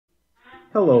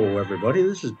Hello, everybody.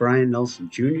 This is Bryon Nelson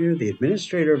Jr., the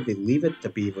administrator of the Leave It to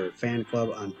Beaver fan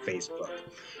club on Facebook,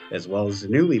 as well as the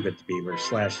new Leave It to Beaver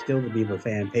 / Still the Beaver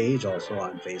fan page, also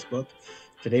on Facebook.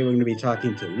 Today, we're going to be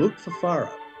talking to Luke Fafara.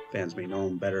 Fans may know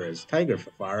him better as Tiger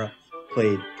Fafara,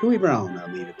 played Tooey Brown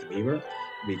on Leave It to Beaver.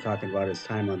 We'll be talking about his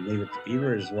time on Leave It to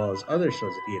Beaver, as well as other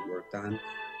shows that he had worked on.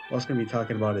 We're also going to be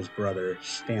talking about his brother,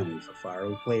 Stanley Fafara,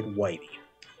 who played Whitey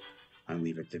on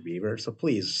Leave It to Beaver. So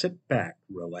please sit back,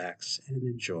 relax, and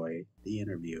enjoy the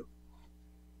interview.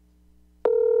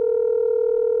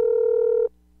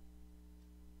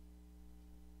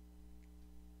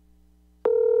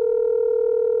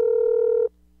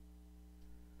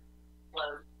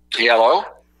 Hello?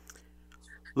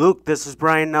 Luke, this is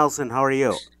Bryon Nelson. How are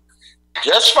you?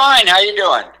 Just fine. How you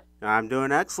doing? I'm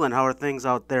doing excellent. How are things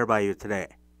out there by you today?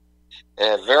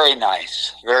 Very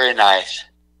nice. Very nice.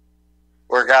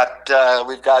 We've got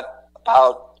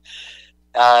about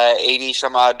 80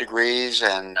 some odd degrees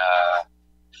and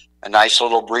a nice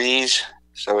little breeze.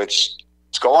 So it's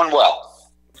going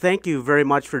well. Thank you very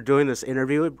much for doing this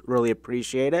interview. Really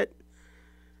appreciate it.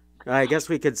 I guess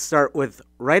we could start with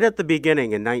right at the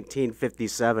beginning in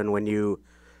 1957 when you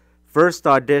first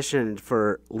auditioned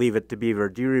for Leave It to Beaver.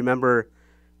 Do you remember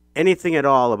anything at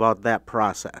all about that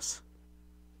process?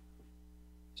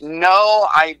 No,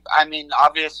 I mean,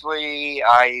 obviously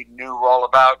I knew all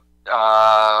about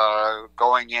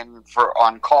going in for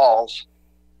on calls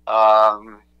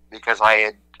because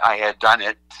I had done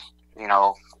it,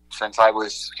 since I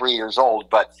was 3 years old.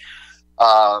 But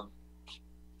that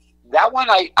one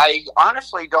I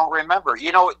honestly don't remember.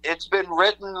 It's been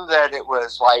written that it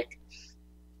was like,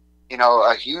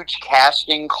 a huge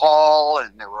casting call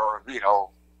and there were,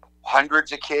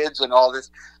 hundreds of kids and all this.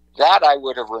 That I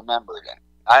would have remembered it.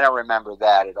 I don't remember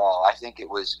that at all. I think it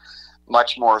was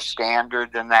much more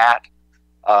standard than that.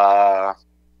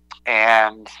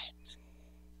 And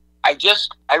I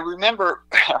remember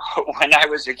when I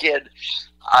was a kid,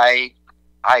 I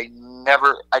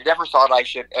never thought I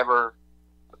should ever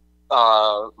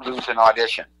lose an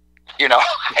audition.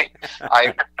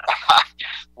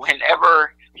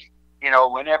 Whenever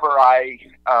I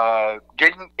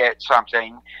didn't get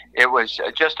something, it was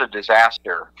just a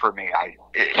disaster for me.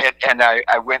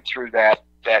 I went through that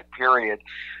period.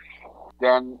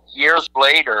 Then years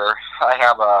later, I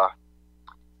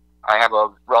have a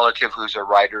relative who's a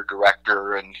writer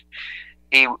director, and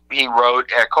he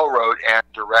co-wrote and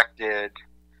directed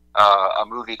a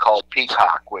movie called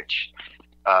Peacock, which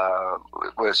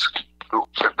was,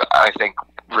 I think,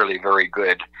 really very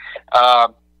good.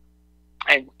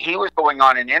 And he was going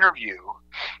on an interview,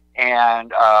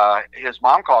 and his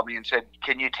mom called me and said,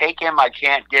 "Can you take him? I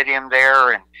can't get him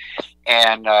there."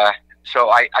 And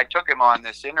so I took him on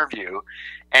this interview,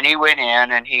 and he went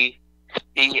in, and he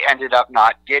ended up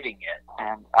not getting it.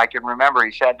 And I can remember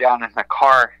he sat down in the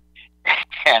car,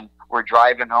 and we're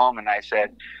driving home, and I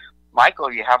said,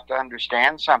 "Michael, you have to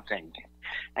understand something."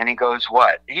 And he goes,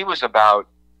 "What?" He was about,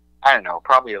 I don't know,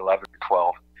 probably 11 or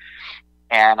 12.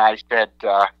 And I said,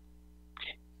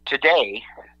 "Today,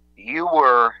 you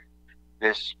were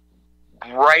this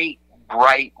bright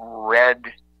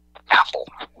red apple.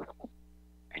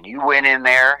 And you went in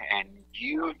there and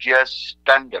you just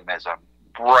stunned them as a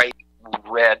bright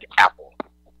red apple.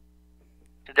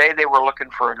 Today, they were looking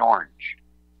for an orange."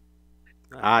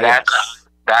 Yes.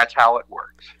 That's how it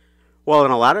works. Well,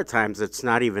 and a lot of times it's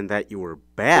not even that you were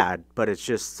bad, but it's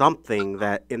just something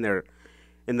that in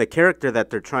the character that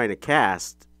they're trying to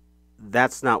cast,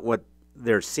 that's not what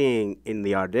they're seeing in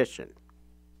the audition.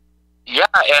 Yeah,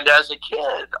 and as a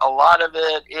kid, a lot of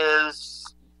it is,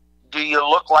 do you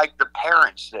look like the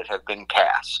parents that have been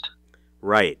cast?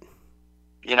 Right.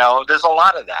 There's a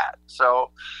lot of that.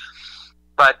 So,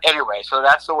 but anyway, so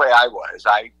that's the way I was.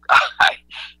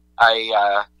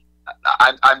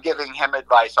 I'm giving him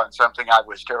advice on something I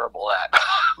was terrible at.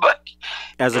 But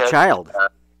as a child.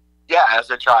 Yeah,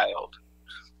 as a child.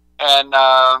 And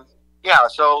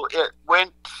so it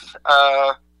went.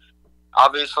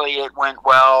 Obviously, it went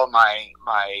well. My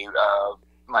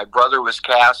brother was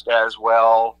cast as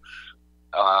well.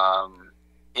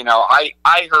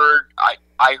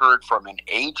 I heard from an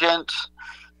agent,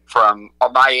 from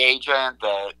my agent,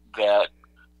 that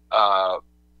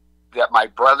my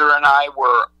brother and I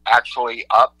were actually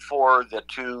up for the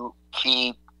two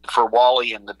key for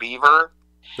Wally and the Beaver.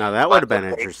 Now that would have been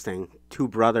interesting. Two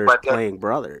brothers playing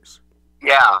brothers.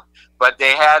 Yeah, but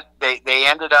they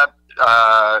ended up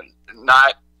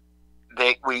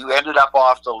we ended up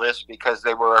off the list because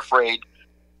they were afraid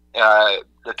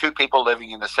the two people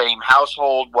living in the same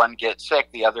household, one gets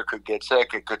sick, the other could get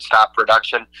sick, it could stop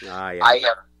production. Yeah.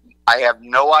 I have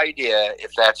no idea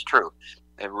if that's true.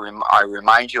 I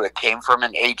remind you, it came from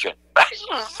an agent.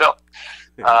 So,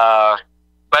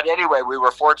 but anyway, we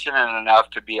were fortunate enough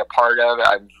to be a part of it.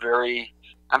 I'm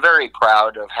very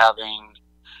proud of having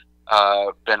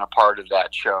been a part of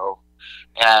that show,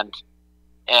 and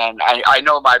I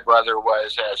know my brother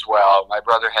was as well. My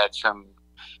brother had some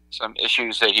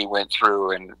issues that he went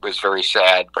through and was very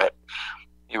sad, but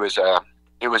he was a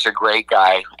great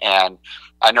guy, and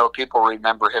I know people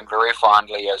remember him very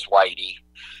fondly as Whitey.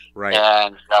 Right.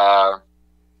 And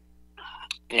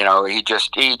you know, he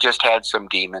just had some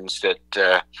demons that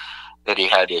he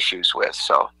had issues with.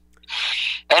 So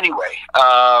anyway,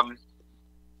 I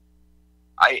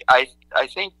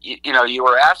think, you know, you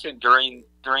were asking during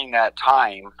that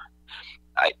time,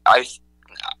 I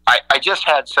just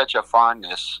had such a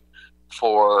fondness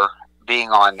for being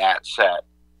on that set.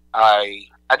 I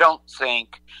don't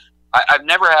think I've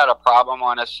never had a problem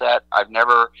on a set. I've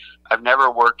never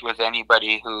worked with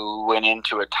anybody who went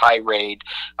into a tirade.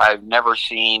 I've never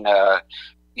seen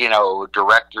you know,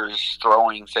 directors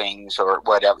throwing things or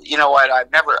whatever. You know what?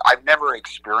 I've never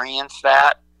experienced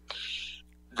that.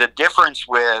 The difference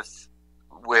with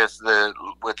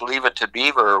Leave It to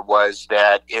Beaver was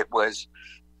that it was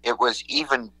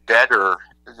even better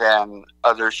than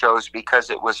other shows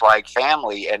because it was like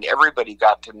family, and everybody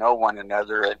got to know one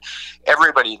another, and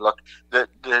everybody looked, the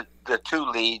two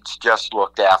leads just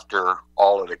looked after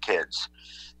all of the kids,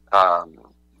 and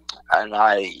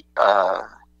I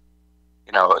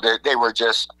you know, they were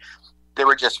just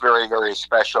very, very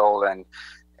special, and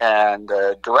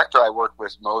the director I worked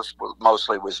with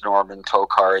mostly was Norman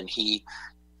Tokar, and he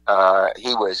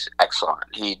was excellent.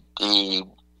 He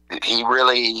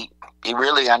really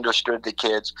understood the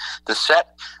kids. The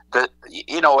set,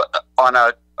 you know, on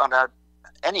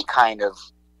any kind of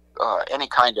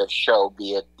show,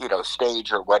 be it, you know,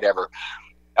 stage or whatever,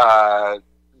 and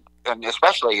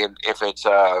especially if it's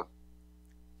I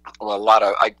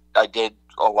did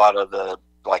a lot of the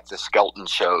Skelton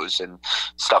shows and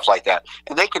stuff like that,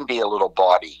 and they can be a little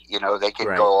bawdy, you know, they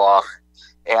can go off,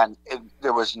 and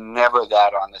there was never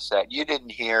that on the set. You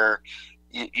didn't hear.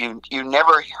 You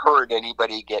never heard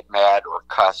anybody get mad or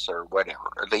cuss or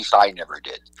whatever. At least I never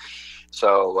did.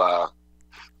 So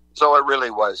it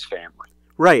really was family.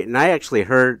 Right, and I actually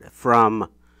heard from,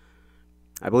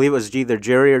 I believe it was either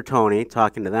Jerry or Tony,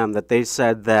 talking to them, that they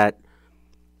said that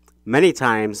many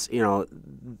times, you know,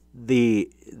 the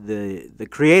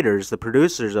creators, the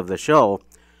producers of the show,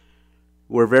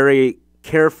 were very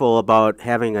careful about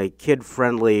having a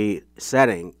kid-friendly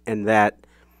setting, and that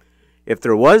if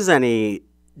there was any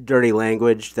dirty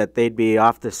language, that they'd be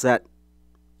off the set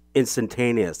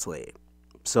instantaneously.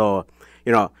 So,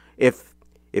 you know, if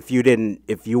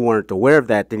you weren't aware of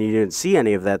that, then you didn't see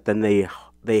any of that, then they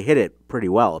hit it pretty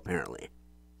well, apparently.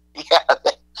 Yeah,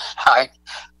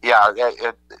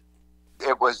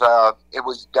 it was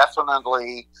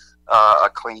definitely a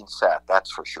clean set,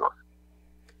 that's for sure.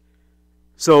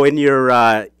 So in your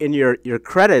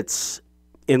credits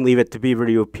in Leave It to Beaver,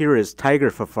 you appear as Tiger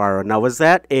Fafara. Now, was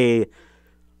that a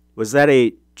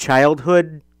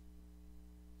childhood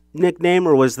nickname,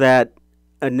 or was that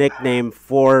a nickname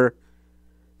for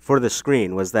the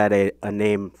screen? Was that a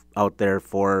name out there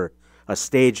for a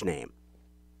stage name?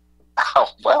 Oh,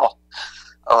 well,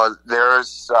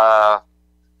 there's a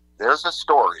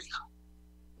story,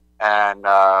 and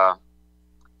I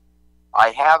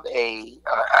have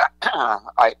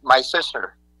my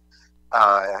sister.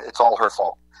 It's all her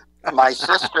fault. My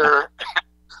sister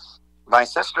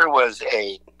was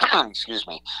a excuse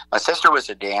me. My sister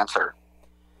was a dancer.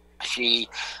 She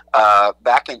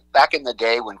back in the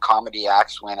day when comedy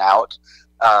acts went out,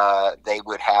 they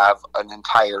would have an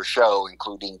entire show,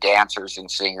 including dancers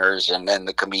and singers, and then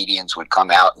the comedians would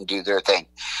come out and do their thing.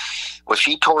 Well,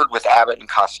 she toured with Abbott and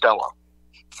Costello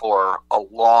for a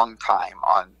long time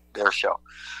on their show.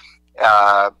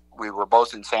 We were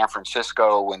both in San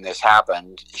Francisco when this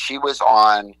happened. She was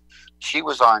on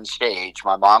stage.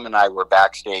 My mom and I were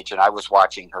backstage, and I was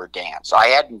watching her dance. I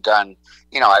hadn't done,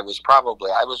 you know, I was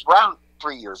around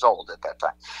 3 years old at that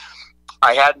time.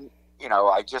 I hadn't, you know,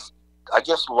 I just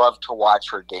loved to watch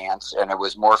her dance, and it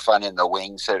was more fun in the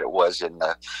wings than it was in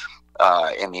the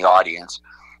audience.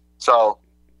 So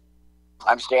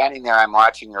I'm standing there, I'm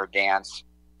watching her dance.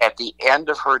 At the end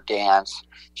of her dance,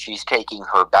 she's taking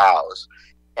her bows,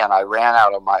 and I ran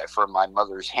out from my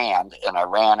mother's hand, and I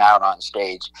ran out on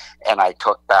stage, and I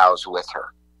took bows with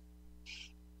her.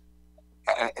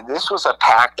 And this was a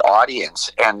packed audience,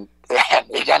 and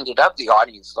it ended up the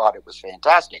audience thought it was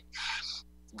fantastic.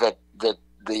 There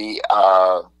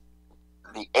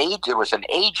was an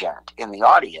agent in the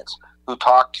audience who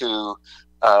talked to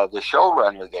the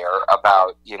showrunner there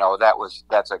about,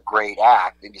 that's a great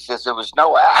act. And he says there was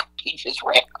no act. He just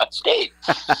ran on stage.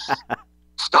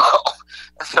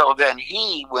 So then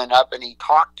he went up and he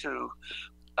talked to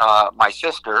my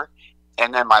sister,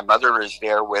 and then my mother is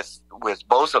there with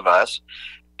both of us,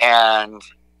 and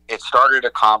it started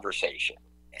a conversation.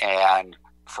 And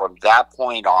from that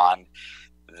point on,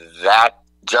 that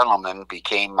gentleman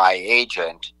became my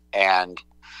agent, and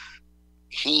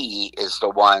he is the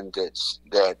one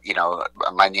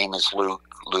my name is Luke,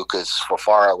 Lucas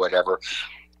Fafara, whatever.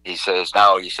 He says,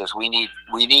 no, we need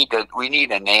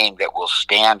a name that will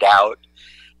stand out.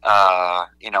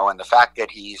 And the fact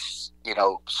that he's,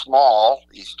 small,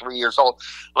 he's 3 years old,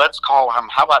 let's call him,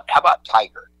 how about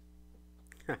Tiger?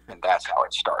 And that's how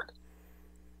it started.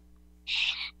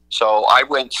 So I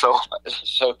went, so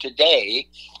today,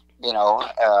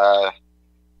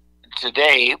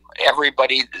 today,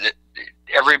 everybody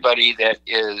that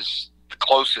is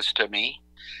closest to me,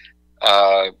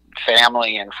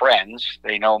 family and friends,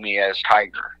 they know me as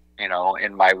Tiger.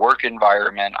 In my work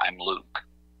environment, I'm Luke.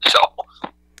 So.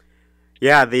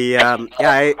 Yeah,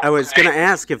 I was gonna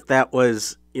ask if that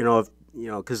was,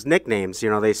 because nicknames,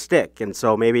 they stick, and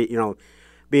so maybe,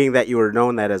 being that you were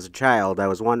known that as a child, I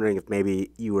was wondering if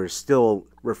maybe you were still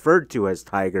referred to as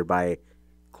Tiger by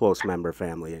close member,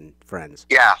 family, and friends.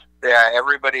 Yeah,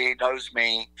 everybody knows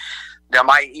me. Now,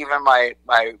 my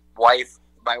wife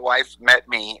met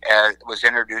me was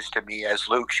introduced to me as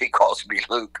Luke. She calls me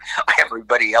Luke.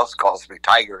 Everybody else calls me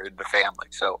Tiger in the family.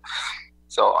 So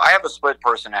I have a split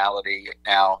personality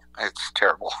now. It's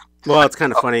terrible. Well, it's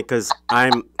kind of funny because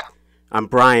I'm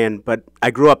Bryon, but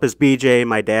I grew up as BJ.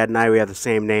 My dad and we have the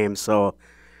same name. So,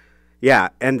 yeah.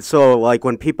 And so, like,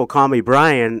 when people call me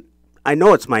Bryon, I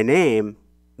know it's my name,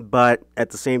 but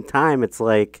at the same time, it's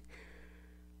like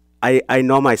I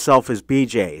know myself as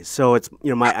BJ. So it's,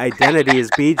 my identity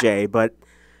is BJ, but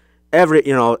every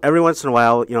once in a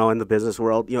while, in the business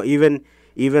world,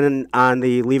 even on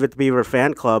the Leave It to Beaver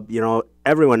fan club,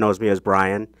 everyone knows me as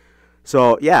Bryon.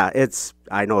 So, yeah,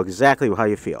 I know exactly how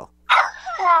you feel.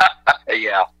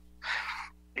 Yeah.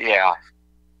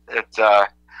 It's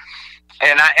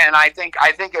and I think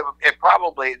it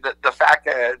probably the fact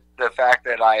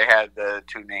that I had the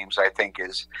two names, I think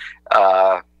is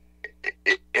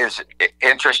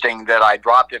interesting that I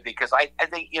dropped it, because I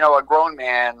think a grown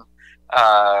man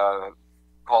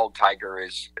called Tiger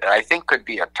I think could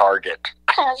be a target.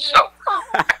 So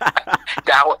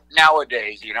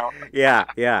nowadays,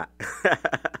 Yeah.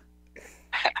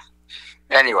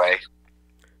 Anyway.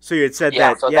 So you had said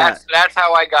that. So yeah. That's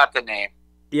how I got the name.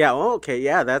 Yeah. Well, okay.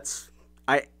 Yeah.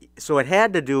 So it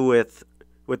had to do with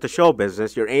the show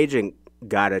business. Your agent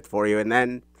got it for you, and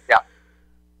then. Yeah.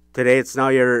 Today it's now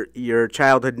your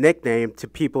childhood nickname to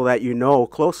people that you know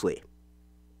closely.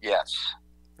 Yes.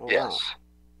 Oh, yes. Wow.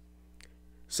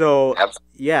 So,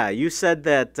 Absolutely. Yeah, you said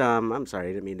that, I'm sorry,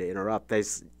 I didn't mean to interrupt.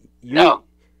 No.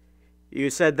 You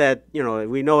said that,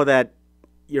 we know that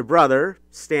your brother,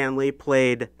 Stanley,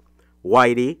 played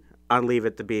Whitey on Leave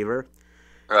It to Beaver.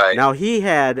 Right. Now, he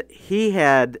had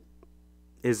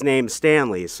his name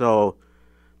Stanley, so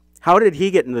how did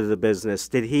he get into the business?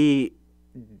 Did he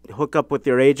hook up with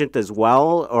your agent as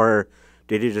well, or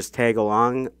did he just tag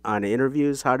along on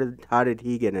interviews? How did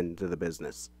he get into the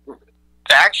business?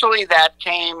 Actually, that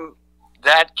came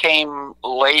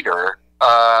later.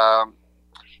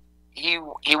 He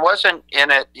wasn't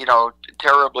in it,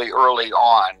 terribly early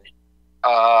on,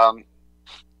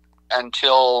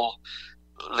 until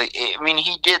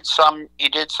he did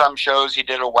some shows. He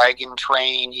did a wagon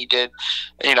train. He did,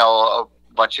 a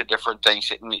bunch of different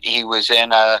things. He was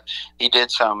he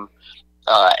did some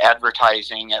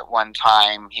advertising at one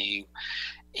time. He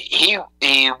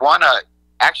won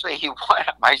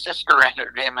my sister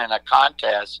entered him in a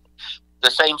contest.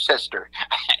 The same sister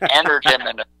entered him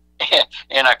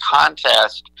in a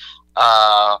contest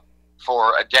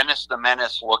for a Dennis the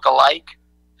Menace lookalike,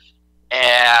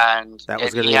 and that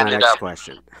was going to be my next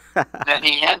question. And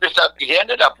he ended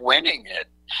up winning it,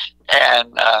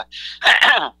 and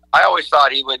I always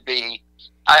thought he would be.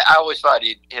 I always thought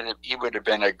he would have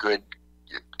been a good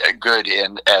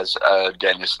in as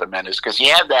Dennis the Menace, because he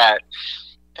had that.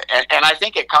 And I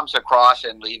think it comes across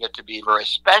in Leave It to Beaver,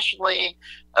 especially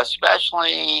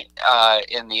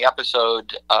in the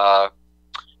episode. I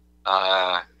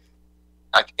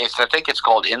think it's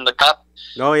called In the Cup.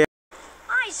 Oh yeah.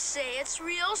 I say it's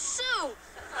real soup.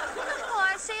 Well,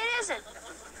 I say it isn't.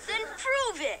 Then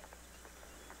prove it.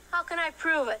 How can I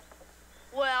prove it?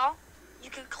 Well, you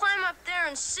can climb up there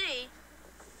and see.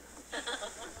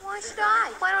 Why should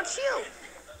I? Why don't you?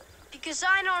 Because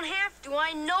I don't have to.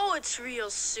 I know it's real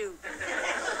soup.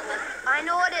 I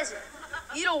know it isn't.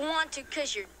 You don't want to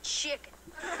because you're chicken.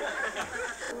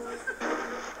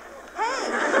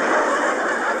 Hey!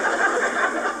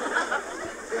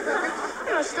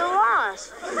 You must have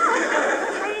lost.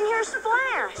 I didn't hear a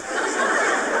splash.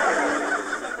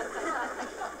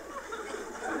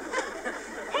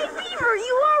 Hey, Beaver,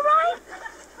 you all right?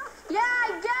 Yeah,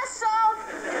 I guess so.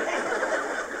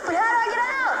 But how do I get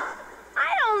out? I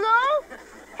don't know.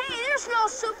 Hey, there's no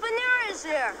soup in there, is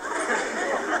there?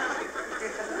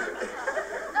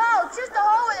 No, just a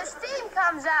hole where the steam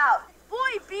comes out.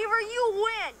 Boy, Beaver, you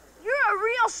win. You're a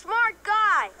real smart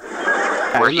guy.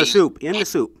 In the soup. In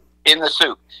the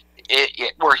soup.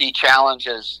 Where he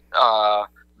challenges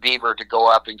Beaver to go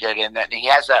up and get in that, and he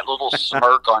has that little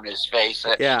smirk on his face.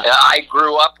 Yeah. And I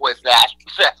grew up with that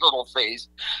little face,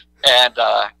 and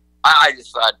I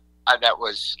just thought I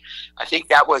think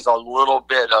that was a little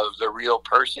bit of the real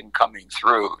person coming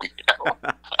through. You know?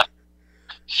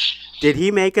 Did he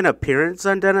make an appearance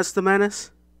on Dennis the Menace?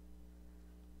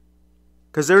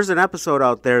 Because there's an episode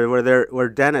out there where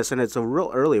Dennis, and it's a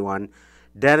real early one,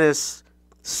 Dennis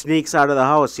sneaks out of the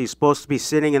house. He's supposed to be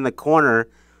sitting in the corner,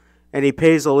 and he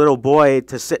pays a little boy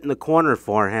to sit in the corner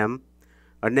for him,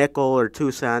 a nickel or 2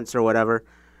 cents or whatever,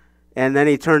 and then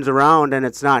he turns around and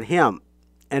it's not him,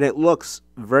 and it looks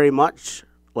very much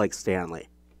like Stanley.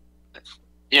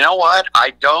 You know what?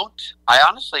 I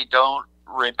honestly don't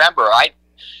remember.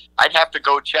 I'd have to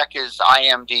go check his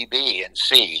IMDb and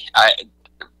see.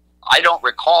 I don't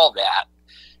recall that,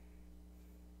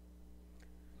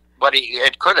 but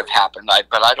it could have happened. I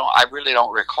really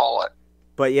don't recall it.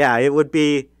 But yeah, it would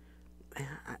be.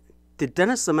 Did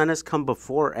Dennis the Menace come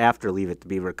before or after Leave It to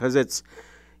Beaver? Because it's,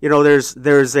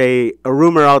 there's a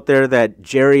rumor out there that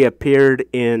Jerry appeared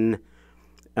in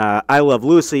I Love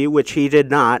Lucy, which he did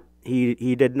not.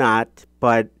 He did not.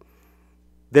 But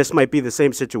this might be the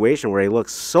same situation where he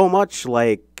looks so much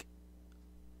like.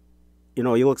 He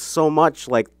looks so much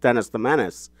like Dennis the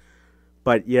Menace,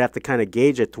 but you have to kind of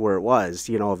gauge it to where it was.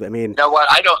 I mean, you know what?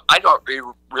 I don't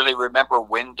really remember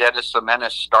when Dennis the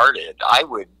Menace started.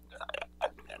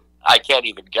 I can't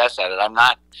even guess at it. I'm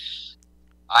not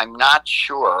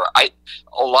sure. A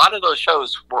lot of those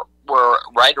shows were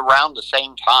right around the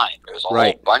same time. There's a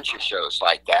whole bunch of shows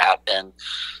like that, and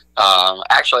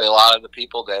actually, a lot of the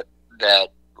people that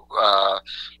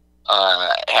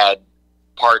had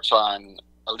parts on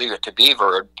Leave It to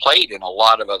Beaver had played in a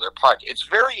lot of other parts. It's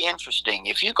very interesting.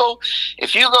 If you go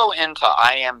into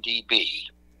IMDb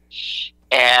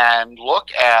and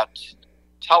look at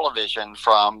television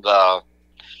from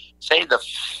say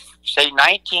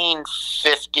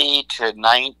 1950 to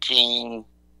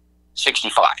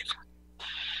 1965,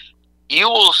 you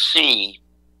will see,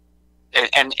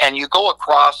 and you go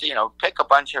across, pick a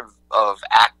bunch of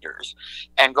actors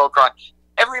and go across.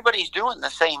 Everybody's doing the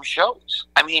same shows.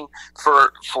 I mean,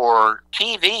 for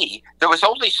TV, there was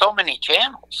only so many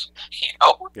channels.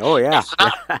 Oh yeah.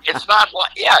 It's not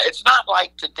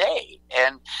like today.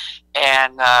 And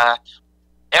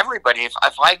everybody.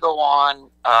 If I go on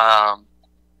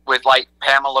with like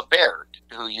Pamela Baird,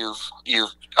 who you've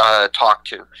talked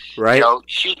to, right?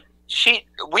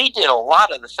 We did a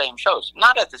lot of the same shows,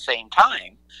 not at the same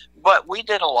time, but we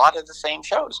did a lot of the same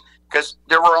shows. Because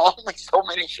there were only so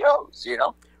many shows,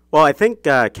 Well, I think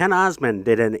Ken Osmond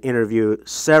did an interview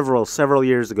several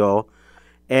years ago,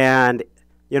 and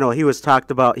he was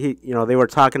talked about. They were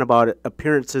talking about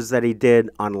appearances that he did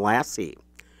on Lassie,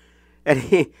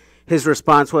 and his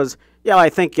response was, "Yeah, I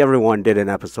think everyone did an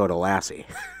episode of Lassie."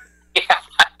 Yeah,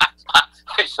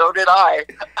 so did I.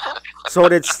 So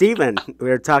did Steven. We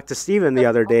were talking to Steven the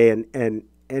other day, and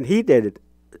he did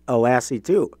a Lassie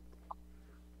too.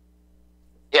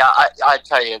 Yeah, I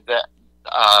tell you that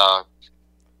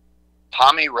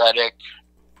Tommy Reddick,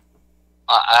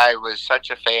 I was such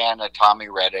a fan of Tommy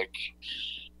Reddick.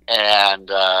 And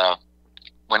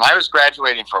when I was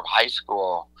graduating from high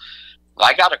school,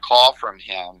 I got a call from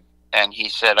him, and he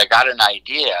said, I got an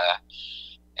idea.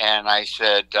 And I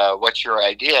said, what's your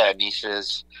idea? And he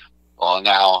says, well,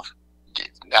 now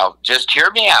just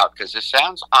hear me out, because this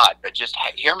sounds odd, but just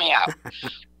hear me out.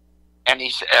 And I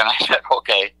said,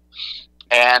 okay.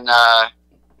 And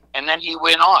then he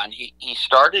went on. He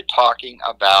started talking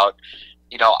about,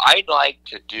 I'd like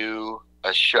to do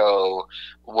a show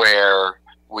where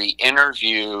we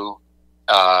interview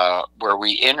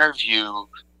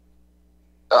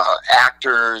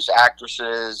actors,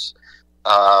 actresses,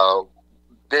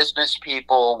 business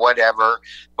people, whatever,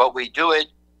 but we do it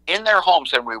in their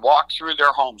homes, and we walk through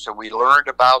their homes, and we learn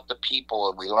about the people,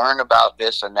 and we learn about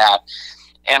this and that.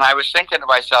 And I was thinking to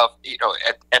myself,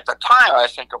 at the time, I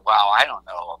was thinking, wow, I don't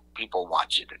know. People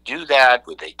want you to do that.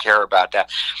 Would they care about that?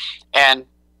 And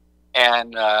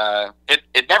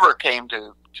it never came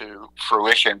to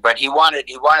fruition. But he wanted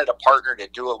a partner to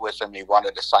do it with him. He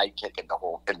wanted a sidekick in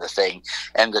the thing.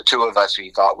 And the two of us,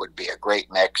 he thought, would be a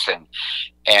great mix.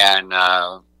 And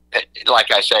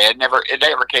like I say, it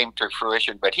never came to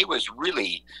fruition. But he was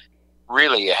really,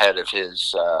 really ahead of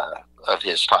his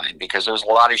time, because there was a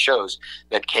lot of shows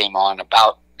that came on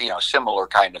about similar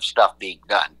kind of stuff being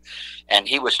done, and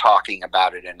he was talking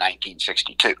about it in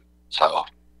 1962. So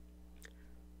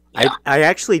yeah. I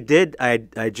actually did. I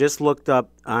just looked up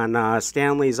on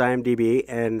Stanley's IMDb,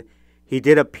 and he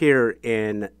did appear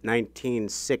in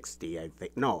 1960. I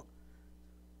think no.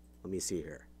 Let me see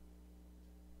here.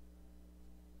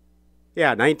 Yeah,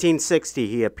 1960.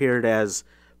 He appeared as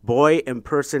boy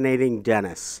impersonating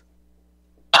Dennis.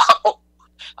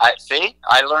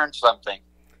 I learned something.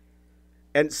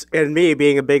 And me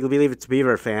being a big Leave It to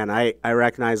Beaver fan, I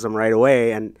recognized him right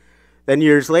away. And then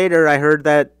years later, I heard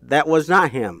that was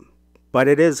not him, but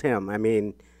it is him. I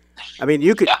mean,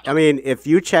 you could. Yeah. I mean, if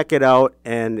you check it out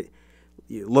and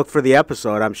you look for the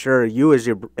episode, I'm sure you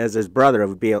as his brother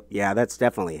would be. Yeah, that's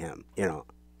definitely him.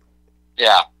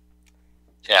 Yeah.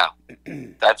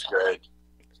 That's good.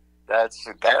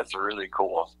 That's really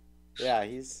cool. Yeah,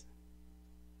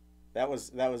 that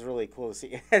was really cool to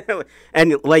see.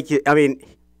 And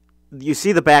you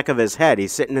see the back of his head.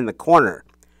 He's sitting in the corner.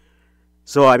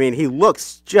 So, he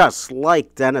looks just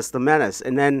like Dennis the Menace.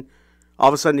 And then all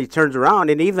of a sudden he turns around,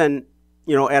 and even,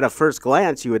 at a first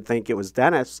glance, you would think it was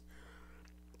Dennis.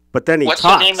 But then he talks.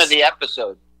 What's the name of the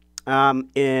episode?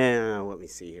 Let me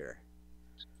see here.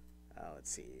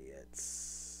 Let's see.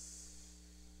 It's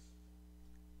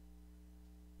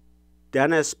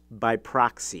Dennis by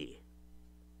Proxy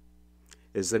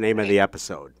is the name of the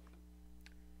episode,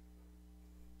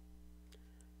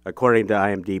 according to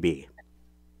IMDb.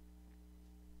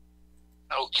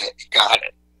 Okay, got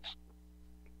it.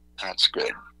 That's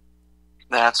good.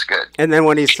 And then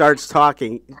when he starts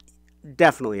talking,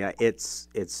 definitely, it's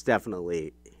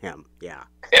definitely him. Yeah.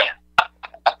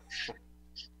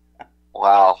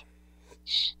 Wow,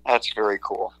 that's very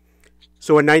cool.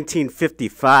 So in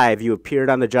 1955, you appeared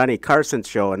on the Johnny Carson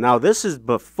Show, and now this is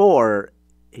before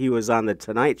he was on the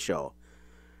Tonight Show,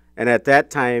 and at that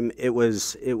time it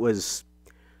was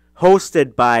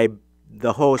hosted by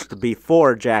the host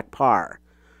before Jack Parr.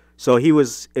 So it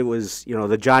was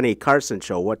the Johnny Carson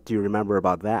Show. What do you remember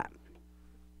about that?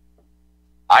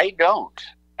 I don't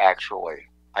actually.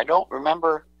 I don't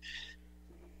remember.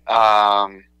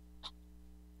 I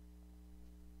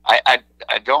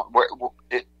don't.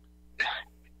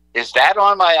 Is that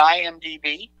on my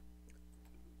IMDb?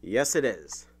 Yes, it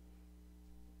is.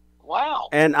 Wow.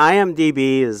 And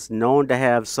IMDb is known to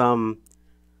have some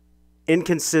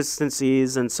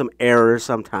inconsistencies and some errors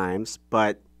sometimes,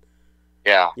 but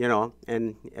yeah,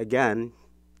 and again,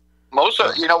 most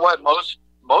of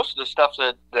the stuff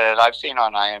that I've seen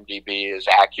on IMDb is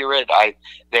accurate.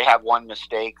 They have one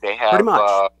mistake. They have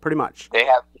pretty much. They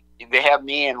have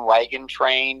me in Wagon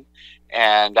Train,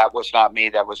 and that was not me.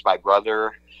 That was my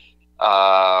brother.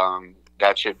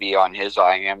 That should be on his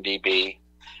IMDb.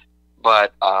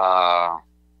 But I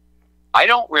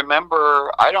don't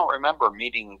remember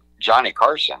meeting Johnny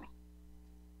Carson.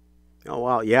 Oh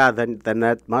wow, yeah. Then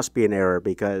that must be an error,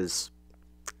 because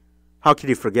how could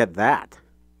you forget that?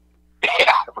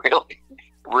 Yeah,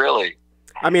 really.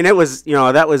 It was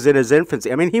that was in his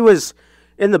infancy. He was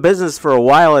in the business for a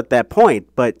while at that point,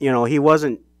 but he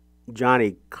wasn't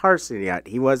Johnny Carson yet.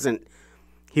 He wasn't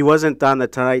on the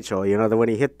Tonight Show. When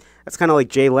he hit, that's kind of like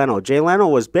Jay Leno. Jay Leno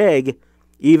was big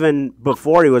even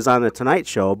before he was on the Tonight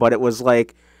Show, but it was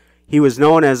like he was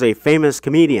known as a famous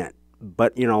comedian.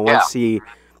 But, once he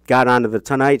got onto the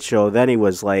Tonight Show, then he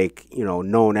was like,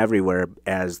 known everywhere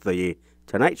as the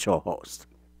Tonight Show host.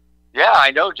 Yeah,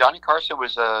 I know Johnny Carson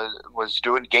was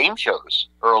doing game shows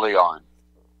early on.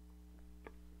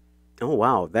 Oh,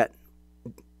 wow. Do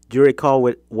you recall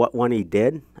what one he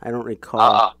did? I don't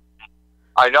recall.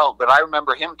 I don't, but I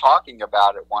remember him talking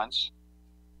about it once.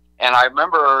 And I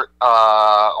remember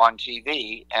on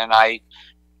TV,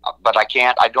 but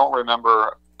I don't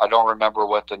remember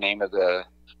what the name of the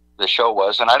show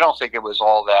was, and I don't think it was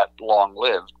all that long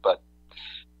lived. But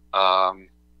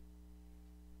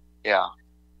yeah,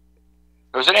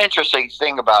 there was an interesting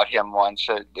thing about him once.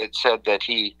 It said that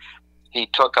he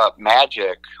took up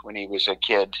magic when he was a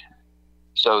kid,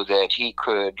 so that he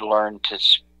could learn to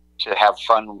have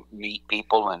fun, meet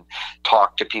people, and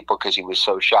talk to people, because he was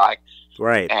so shy.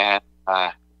 Right.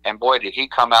 And boy, did he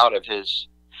come out of his...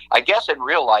 I guess in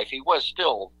real life he was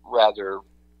still rather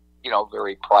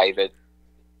very private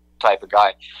type of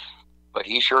guy. But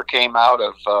he sure came out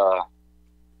of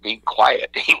being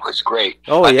quiet. He was great.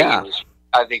 Oh, yeah.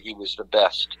 I think he was the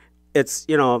best. It's,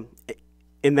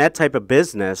 in that type of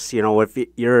business, if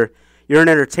you're an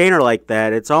entertainer like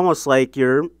that, it's almost like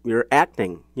you're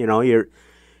acting. You're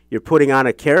putting on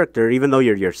a character, even though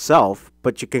you're yourself,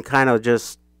 but you can kind of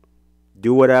just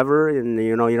do whatever, and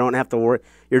you don't have to worry.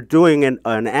 You're doing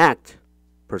an act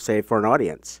per se for an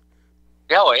audience.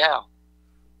 Oh yeah.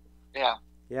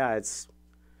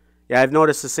 I've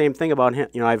noticed the same thing about him.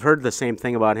 I've heard the same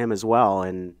thing about him as well,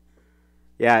 and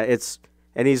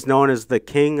and he's known as the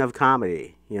king of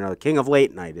comedy. The king of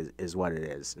late night is what it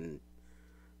is, and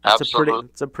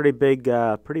it's a pretty big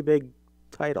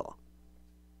title.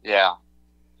 Yeah,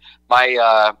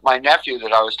 my nephew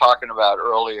that I was talking about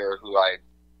earlier, who I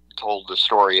told the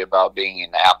story about being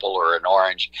an apple or an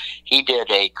orange, he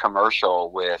did a commercial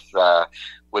with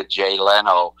Jay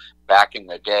Leno back in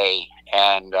the day,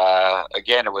 and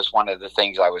again, it was one of the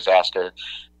things I was asked to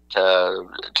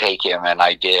take him, and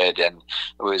I did, and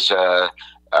it was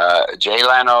Jay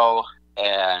Leno,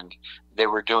 and they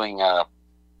were doing I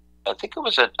think it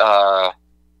was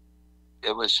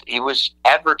he was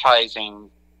advertising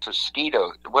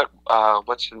Tostitos.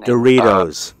 What's the name?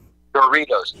 Doritos.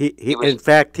 Doritos. In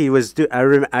fact, he was. I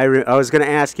was going to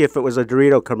ask you if it was a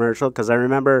Dorito commercial, because I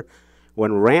remember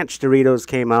when Ranch Doritos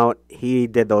came out, he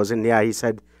did those, and he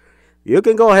said, "You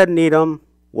can go ahead and eat them.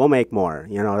 We'll make more."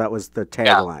 That was the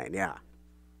tagline. Yeah.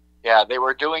 Yeah, they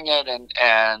were doing it, and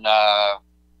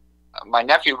my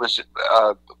nephew was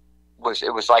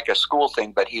it was like a school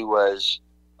thing, but he was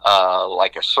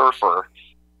like a surfer,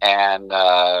 and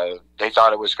they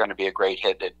thought it was going to be a great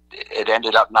hit. It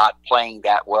ended up not playing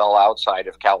that well outside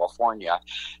of California,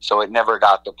 so it never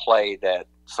got the play that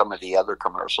some of the other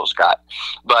commercials got.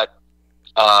 But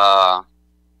Leno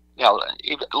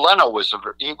was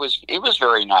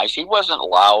very nice. He wasn't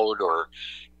loud or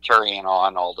carrying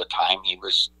on all the time. He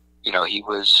was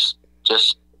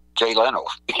just Jay Leno.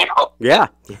 Yeah,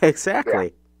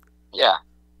 exactly. Yeah.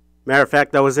 Matter of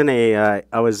fact, I was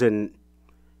in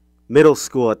middle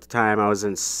school at the time. I was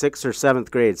in 6th or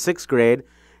 7th grade. 6th grade,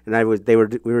 and we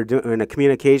were doing a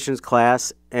communications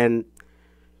class, and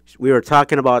we were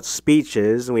talking about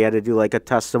speeches, and we had to do like a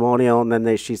testimonial, and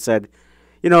then she said,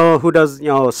 who does,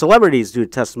 celebrities do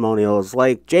testimonials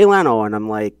like Jay Leno, and I'm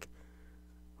like,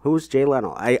 who's Jay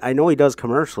Leno? I know he does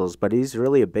commercials, but he's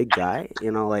really a big guy,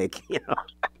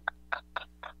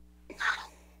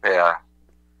 Yeah.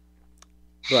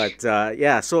 But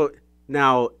so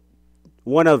now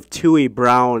one of Tooey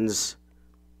Brown's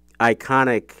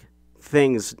iconic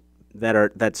things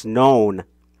that's known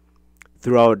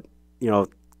throughout,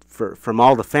 from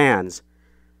all the fans,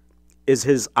 is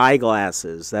his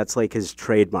eyeglasses. That's like his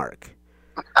trademark.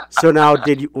 So now,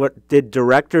 did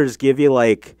directors give you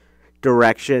like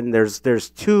direction? There's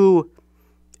 2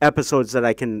 episodes that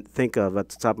I can think of at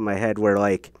the top of my head where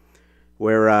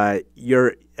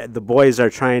the boys are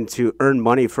trying to earn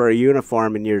money for a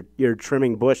uniform, and you're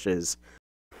trimming bushes.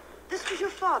 This was your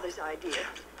father's idea.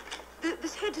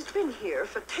 This head has been here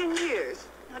for 10 years.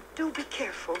 Now, do be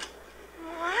careful.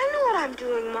 Well, I know what I'm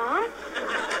doing, Mom.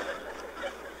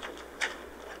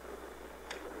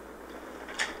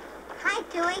 Hi,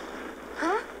 Tooey.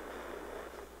 Huh?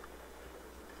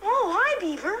 Oh, hi,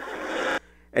 Beaver.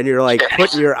 And you're like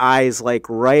putting your eyes like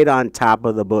right on top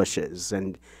of the bushes,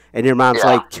 and your mom's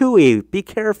like, Tooey, be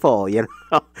careful,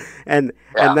 and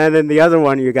then in the other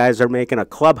one, you guys are making a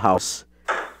clubhouse.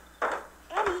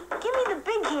 Eddie, give me the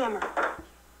big hammer.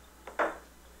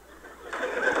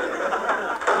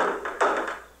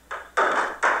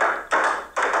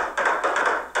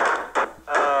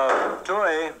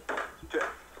 Tooey,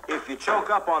 if you choke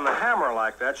up on the hammer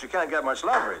like that, you can't get much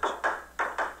leverage.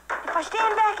 If I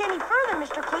stand back any further,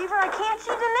 Mr. Cleaver, I can't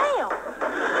see the nail.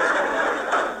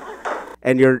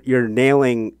 And you're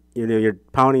nailing, you're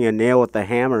pounding a nail with the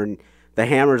hammer, and the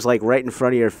hammer's like right in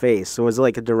front of your face. So is it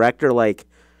like a director like,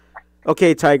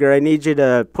 okay, Tiger, I need you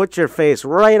to put your face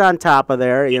right on top of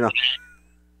there, Yeah,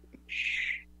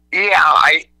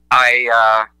 I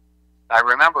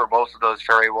remember both of those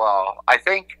very well. I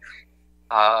think,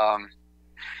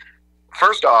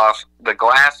 first off, the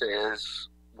glasses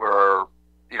were,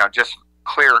 just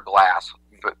clear glass,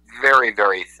 but very,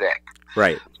 very thick.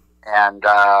 Right. And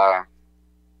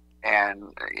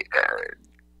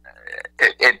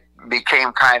it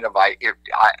became kind of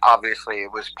obviously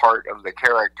it was part of the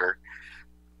character,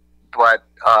 but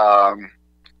I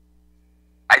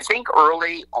think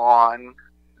early on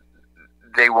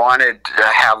they wanted to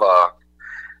have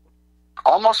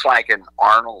almost like an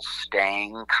Arnold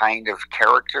Stang kind of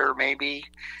character, maybe.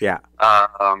 Yeah.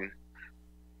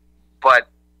 But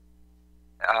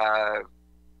I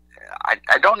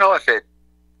don't know if it.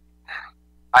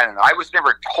 I don't know. I was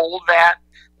never told that,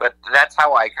 but that's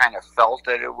how I kind of felt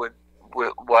that it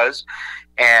was,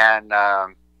 and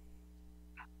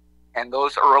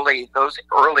those early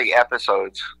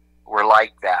episodes were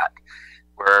like that,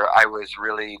 where I was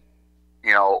really,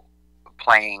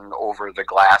 playing over the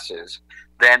glasses.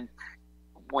 Then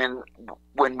when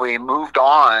we moved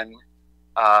on,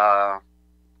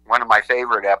 one of my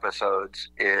favorite episodes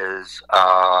is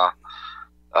the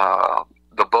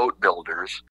boat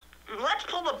builders. Let's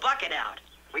pull the bucket out.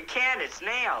 We can't, it's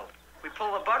nailed. We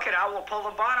pull the bucket out, we'll pull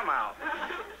the bottom out.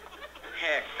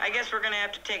 Heck, I guess we're gonna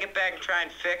have to take it back and try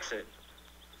and fix it.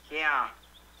 Yeah.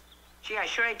 Gee, I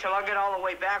sure hate to lug it all the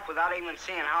way back without even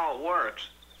seeing how it works.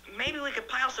 Maybe we could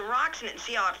pile some rocks in it and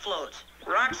see how it floats.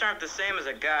 Rocks aren't the same as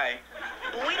a guy.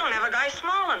 But we don't have a guy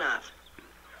small enough.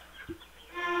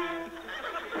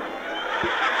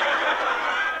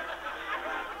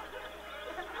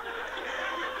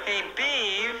 Hey,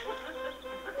 Beaver.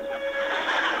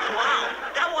 Wow,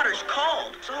 that water's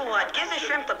cold. So what? Give the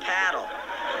shrimp the paddle.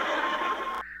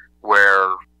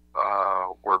 Where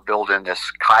we're building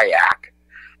this kayak,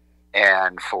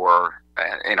 and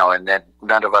and then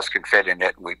none of us can fit in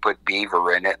it, and we put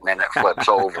Beaver in it, and then it flips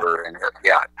over, and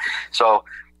So,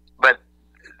 but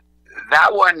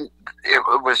that one,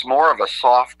 it was more of a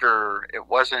softer. It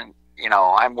wasn't.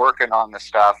 I'm working on the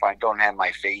stuff. I don't have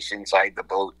my face inside the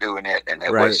boat doing it, and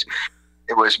it was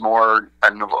more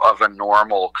of a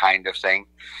normal kind of thing,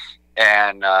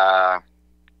 and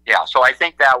So I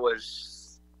think that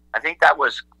was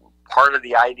part of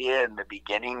the idea in the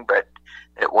beginning, but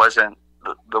it wasn't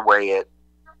the way it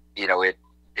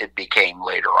became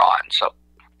later on. So.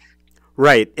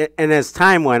 Right, and as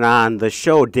time went on, the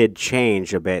show did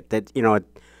change a bit. That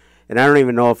and I don't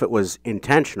even know if it was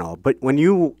intentional. But when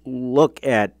you look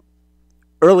at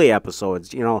early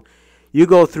episodes, you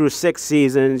go through 6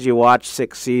 seasons, you watch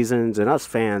 6 seasons, and us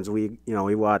fans, we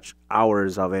watch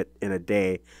hours of it in a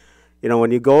day.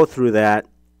 When you go through that,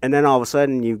 and then all of a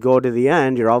sudden you go to the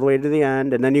end, you're all the way to the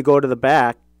end, and then you go to the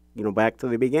back, back to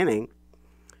the beginning.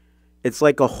 It's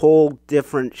like a whole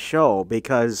different show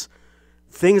because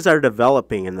things are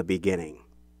developing in the beginning.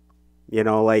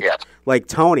 Like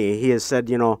Tony, he has said,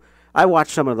 I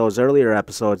watched some of those earlier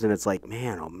episodes, and it's like,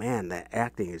 man, oh man, the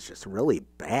acting is just really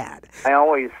bad.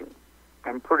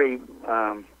 I'm pretty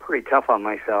tough on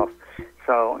myself.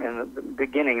 So in the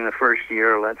beginning, in the first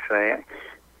year, let's say,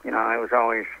 I was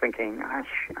always thinking,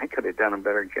 I could have done a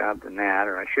better job than that,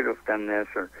 or I should have done this,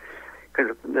 or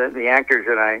because the actors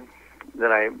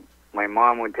that my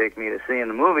mom would take me to see in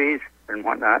the movies and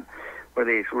whatnot were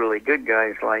these really good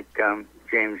guys like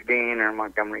James Dean or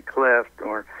Montgomery Clift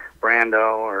or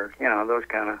Brando or those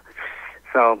kind of.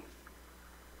 So,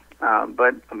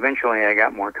 but eventually I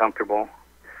got more comfortable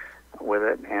with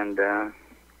it, and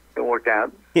it worked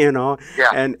out.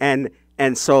 Yeah.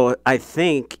 And so I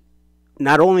think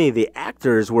not only the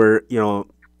actors were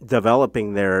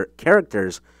developing their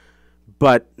characters,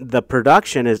 but the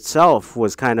production itself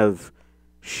was kind of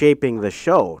shaping the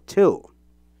show too.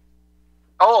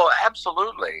 Oh,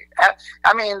 absolutely.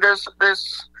 I mean,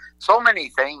 there's so many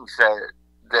things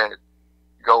that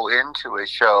go into a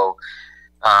show.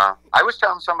 I was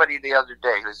telling somebody the other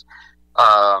day,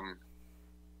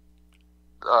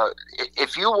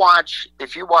 if you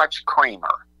watch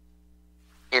Kramer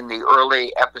in the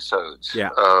early episodes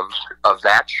of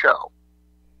that show,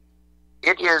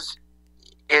 it's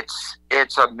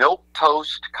a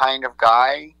milquetoast kind of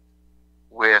guy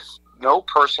with no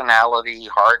personality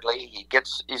hardly.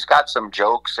 He's got some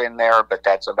jokes in there, but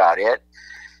that's about it.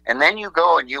 And then you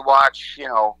go and you watch,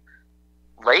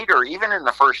 later, even in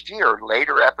the first year,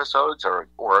 later episodes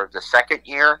or the second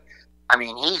year, I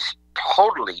mean, he's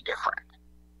totally different.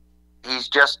 He's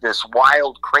just this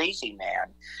wild, crazy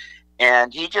man,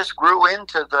 and he just grew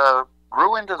into the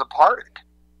part.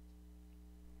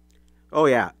 Oh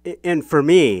yeah, and for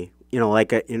me,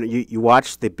 you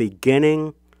watch the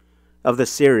beginning of the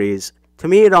series. To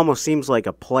me, it almost seems like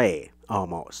a play,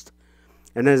 almost.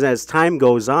 And as time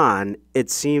goes on, it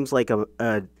seems like a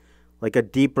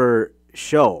deeper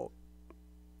show,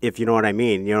 if you know what I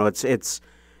mean. It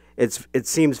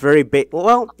seems very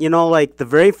like the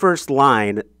very first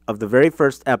line of the very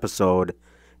first episode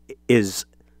is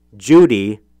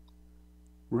Judy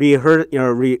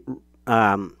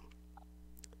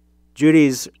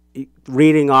Judy's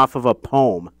reading off of a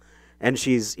poem, and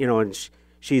she's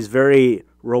she's very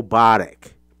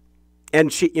robotic,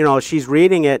 and she's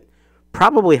reading it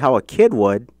probably how a kid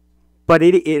would, but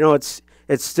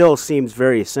it still seems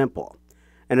very simple.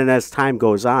 And then as time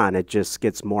goes on, it just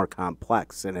gets more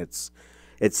complex, and it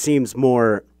seems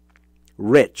more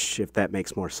rich, if that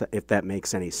makes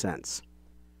any sense.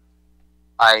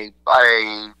 I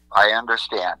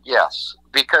understand. Yes,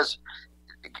 because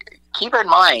keep in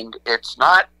mind, it's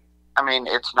not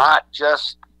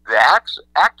just the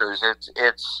actors.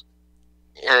 It's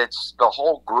the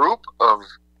whole group of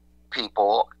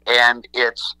people, and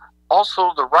it's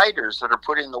also the writers that are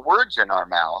putting the words in our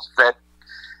mouth that,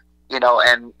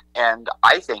 and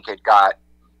I think it got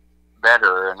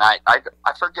better. And I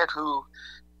forget who.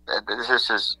 This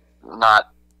is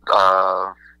not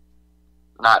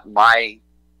my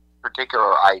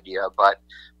particular idea, but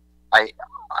I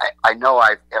know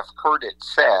I've heard it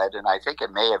said, and I think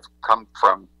it may have come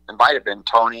from, it might have been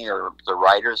Tony or the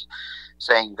writers,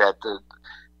 saying that the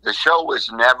show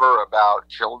was never about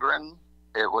children.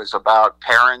 It was about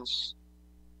parents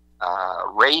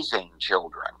raising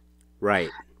children. Right.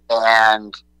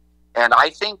 And I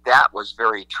think that was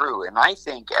very true. And I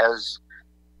think as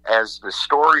the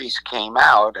stories came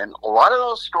out, and a lot of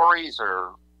those stories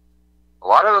are real. A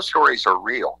lot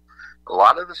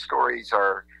of the stories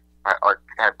have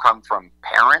come from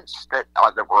parents that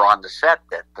were on the set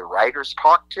that the writers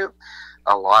talked to.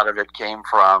 A lot of it came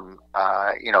from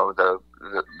the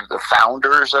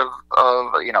founders of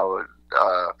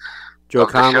Joe of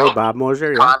the Conley, show. Bob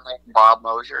Mosier, Conley, Bob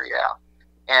Mosier, yeah.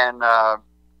 And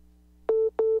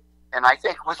I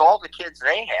think with all the kids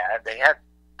they had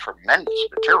tremendous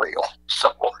material.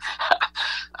 So,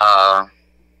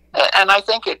 and I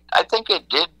think it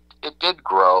did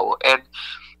grow. And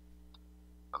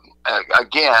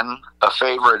again, a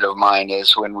favorite of mine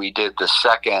is when we did the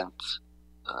second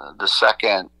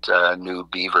new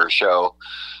Beaver show.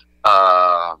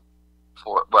 It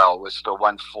was the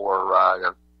one for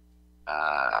it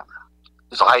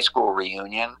was a high school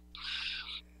reunion.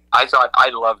 I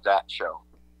loved that show.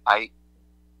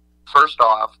 First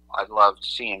off, I loved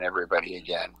seeing everybody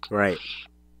again. Right.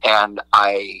 And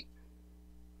I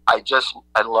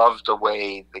loved the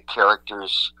way the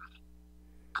characters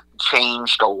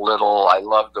changed a little. I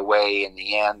loved the way in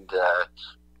the end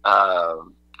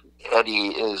Eddie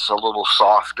is a little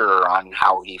softer on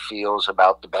how he feels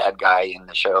about the bad guy in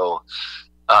the show.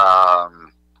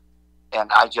 And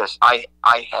I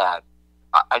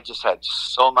just had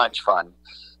so much fun.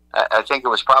 I think it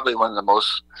was probably one of the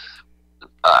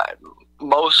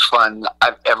most fun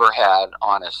I've ever had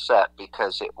on a set,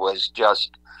 because it was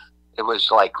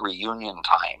like reunion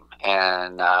time.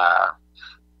 And,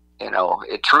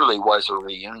 it truly was a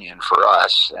reunion for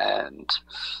us. And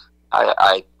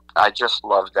I just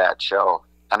loved that show.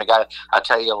 And I'll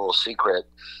tell you a little secret.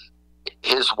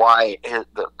 His wife,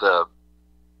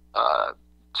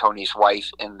 Tony's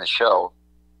wife in the show,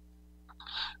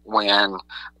 when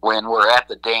we're at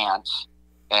the dance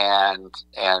and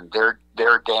they're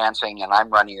dancing and I'm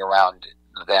running around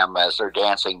them as they're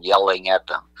dancing, yelling at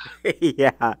them.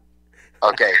 Yeah.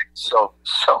 Okay. So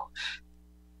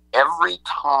every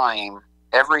time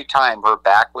her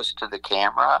back was to the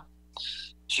camera,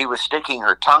 she was sticking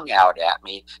her tongue out at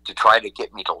me to try to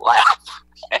get me to laugh.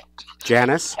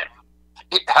 Janice?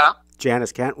 Huh?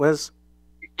 Janice Kent was?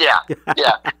 Yeah.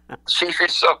 She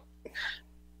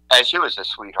was a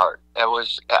sweetheart. It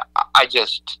was,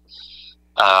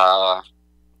 I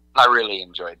really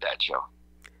enjoyed that show.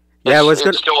 Yeah, it's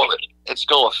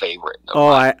still a favorite. Oh,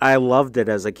 I loved it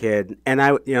as a kid. And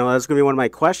that's going to be one of my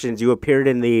questions. You appeared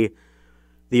in the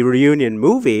reunion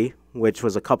movie, which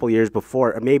was a couple years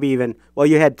before, or maybe even,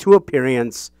 you had two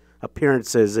appearances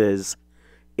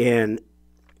in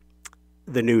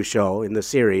the new show, in the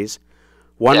series.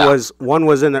 One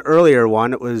was in the earlier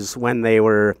one. It was when they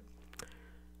were,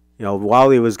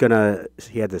 Wally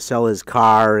he had to sell his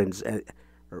car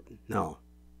no,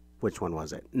 which one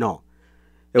was it? No,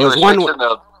 it was one.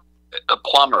 The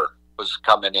plumber was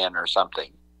coming in or something.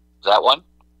 Is that one?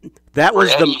 That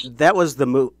was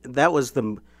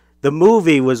the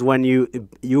movie was when you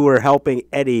were helping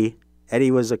Eddie.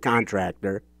 Eddie was a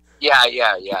contractor. Yeah.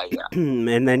 And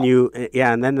then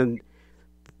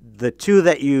the two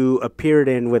that you appeared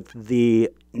in with the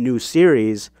new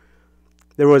series,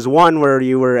 there was one where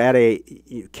you were at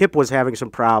Kip was having some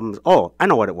problems. Oh, I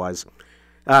know what it was.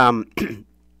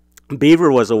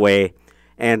 Beaver was away,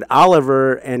 and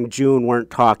Oliver and June weren't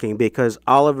talking because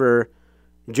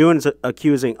June's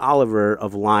accusing Oliver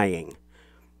of lying.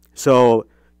 So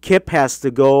Kip has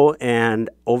to go and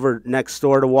over next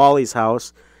door to Wally's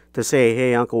house to say,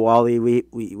 "Hey, Uncle Wally,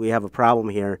 we have a problem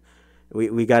here.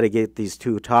 We got to get these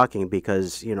two talking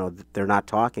because they're not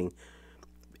talking."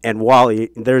 And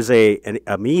Wally, there's a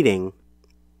meeting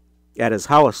at his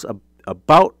house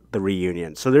about the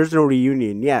reunion. So there's no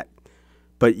reunion yet,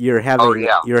 but you're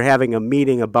having a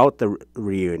meeting about the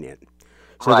reunion.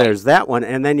 So there's that one,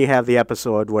 and then you have the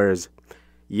episode where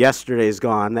Yesterday's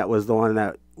Gone. That was the one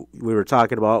that we were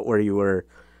talking about where you were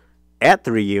at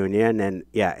the reunion, and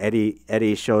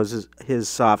Eddie shows his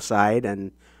soft side,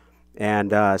 and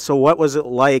so what was it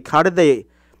like? How did they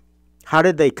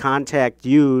contact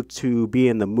you to be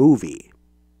in the movie?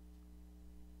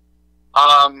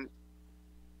 I'm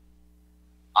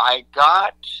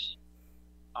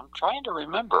trying to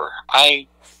remember.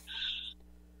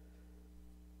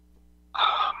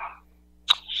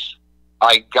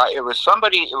 It was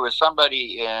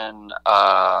somebody in,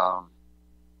 I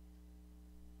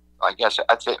guess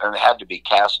I think it had to be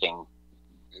casting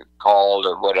called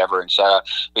or whatever, and so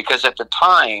because at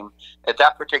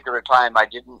that particular time, I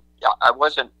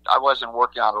wasn't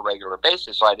working on a regular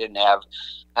basis, so I didn't have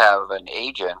an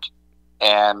agent,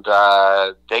 and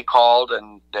they called,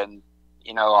 and then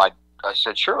I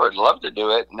said sure, I'd love to do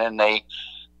it, and then they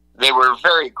were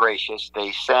very gracious.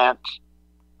 They sent.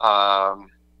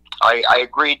 I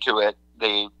agreed to it.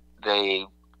 They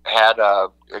had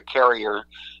a carrier,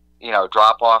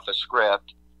 drop off a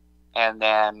script, and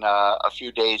then a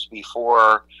few days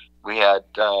before, we had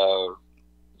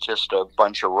just a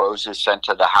bunch of roses sent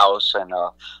to the house and a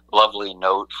lovely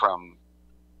note from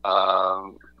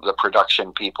the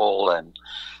production people, and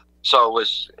so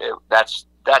that's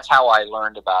how I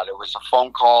learned about it. It was a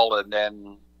phone call, and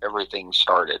then everything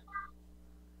started.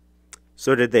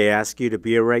 So did they ask you to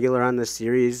be a regular on this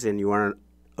series and you weren't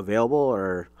available,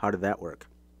 or how did that work?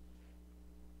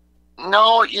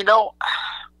 No,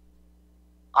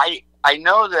 I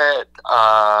know that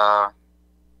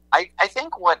I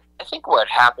think what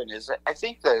happened is I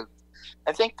think the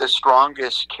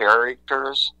strongest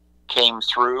characters came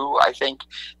through. I think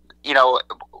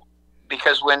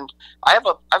because when I have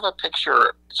a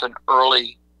picture, it's an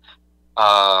early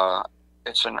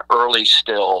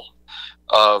still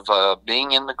of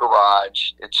being in the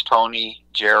garage. It's Tony,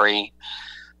 Jerry,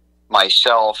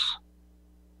 myself,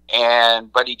 and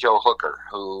Buddy Joe Hooker,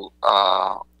 who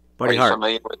Buddy Hart.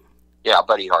 Familiar with? Yeah,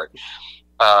 Buddy Hart.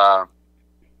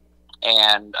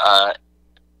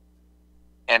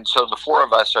 And so the four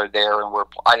of us are there, and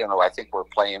I think we're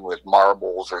playing with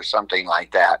marbles or something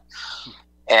like that.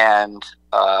 And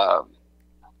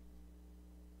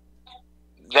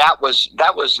that was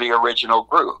the original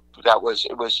group. It was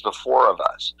the four of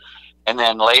us. And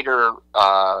then later,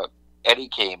 Eddie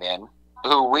came in,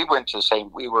 who we were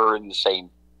in the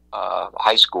same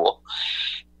high school.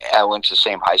 I went to the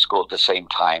same high school at the same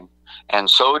time. And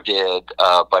so did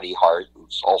Buddy Hart,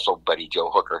 who's also Buddy Joe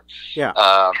Hooker. Yeah.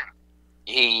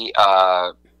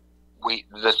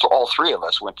 All three of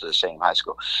us went to the same high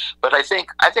school. But I think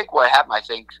what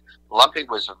happened, Lumpy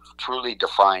was a truly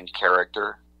defined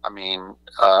character. I mean,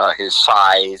 his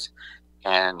size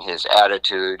and his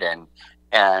attitude,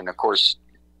 and of course,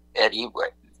 Eddie,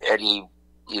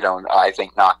 I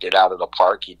think knocked it out of the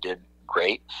park. He did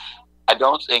great. I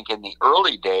don't think in the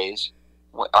early days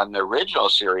on the original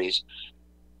series,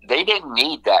 they didn't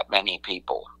need that many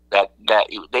people. That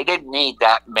they didn't need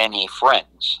that many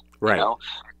friends, right?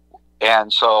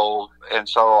 And so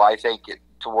I think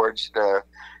towards the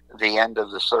end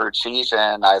of the third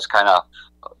season, I was kind of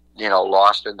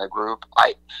lost in the group.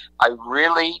 I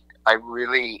really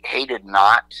hated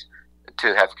not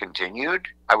to have continued.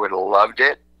 I would have loved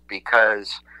it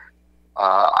because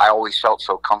I always felt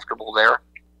so comfortable there.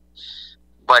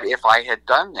 But if I had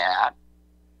done that,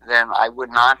 then I would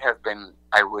not have done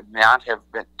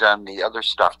the other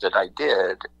stuff that I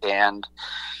did. And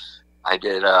I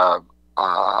did a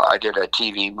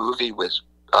TV movie with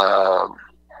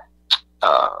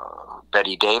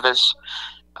Betty Davis.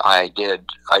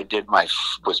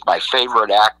 Was my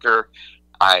favorite actor.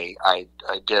 I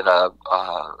did a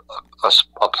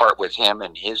part with him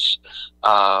in his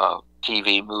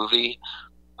TV movie.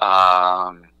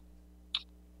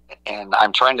 And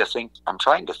I'm trying to think of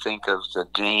the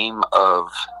name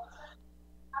of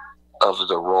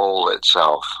the role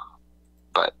itself,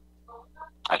 but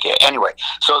okay. Anyway,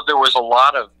 so there was a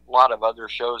lot of other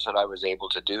shows that I was able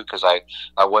to do because I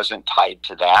wasn't tied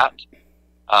to that.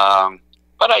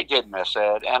 But I did miss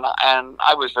it, and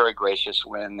I was very gracious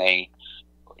when they,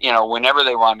 whenever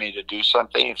they wanted me to do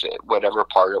something, whatever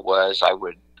part it was, I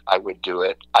would do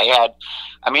it. I had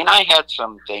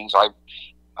some things. I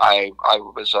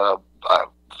was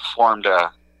formed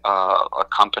a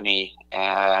company,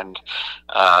 and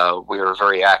we were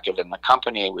very active in the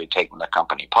company. We'd taken the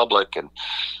company public, and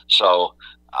so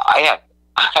I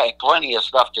had plenty of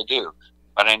stuff to do,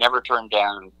 but I never turned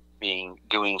down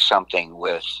doing something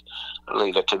with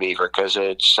Leave It to Beaver, because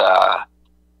it's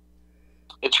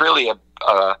really a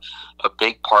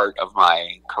big part of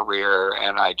my career,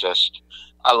 and I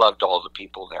loved all the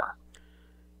people there.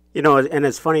 You know, and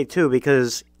it's funny too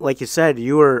because, like you said,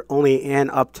 you were only in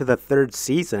up to the 3rd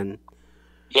season.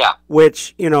 Yeah.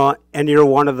 Which, you know, and you're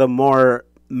one of the more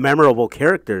memorable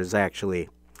characters, actually.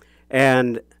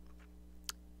 And,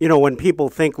 you know, when people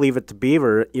think Leave It to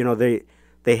Beaver, you know, they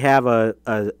have a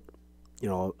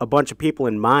bunch of people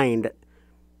in mind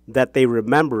that they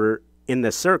remember in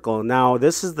the circle. Now,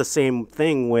 this is the same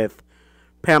thing with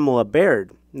Pamela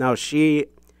Baird. Now, she's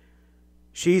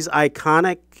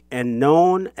iconic and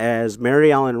known as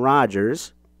Mary Ellen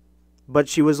Rogers, but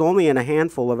she was only in a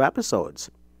handful of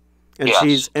episodes. And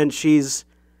yes.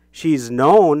 she's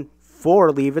known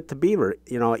for Leave It to Beaver.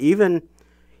 You know, even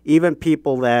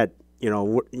people that, you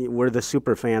know, we're the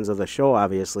super fans of the show,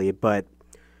 obviously. But,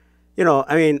 you know,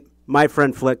 I mean, My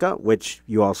Friend Flicka, which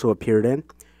you also appeared in,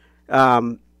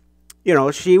 you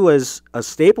know, she was a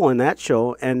staple in that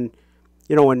show. And,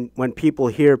 you know, when people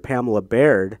hear Pamela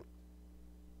Baird,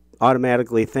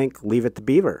 automatically think Leave It to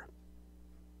Beaver.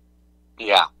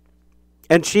 Yeah.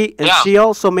 And she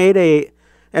also made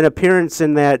an appearance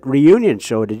in that reunion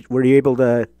show. Were you able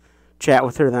to chat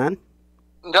with her then?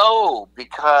 No,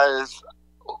 because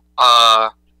I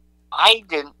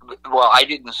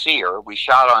didn't see her. We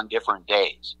shot on different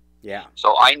days. Yeah.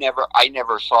 So I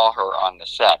never saw her on the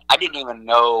set. I didn't even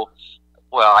know.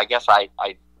 Well, I guess I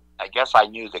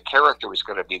knew the character was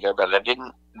going to be there, but I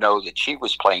didn't know that she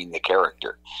was playing the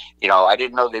character. You know, I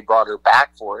didn't know they brought her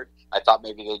back for it. I thought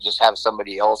maybe they'd just have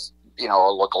somebody else, you know,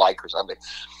 a look-alike or something.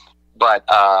 But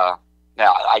no,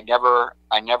 I never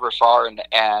saw her,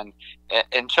 and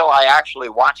until I actually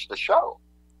watched the show.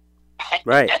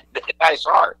 Right. I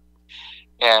saw her,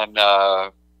 and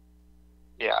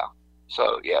yeah.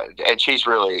 So yeah, and she's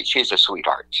a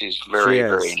sweetheart. She's very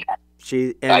nice.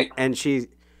 She,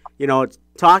 you know,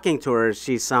 talking to her,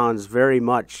 she sounds very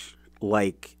much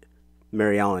like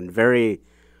Mary Ellen. Very,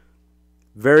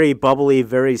 very bubbly,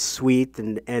 very sweet,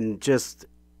 and just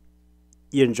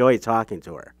you enjoy talking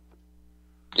to her.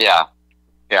 Yeah,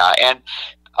 and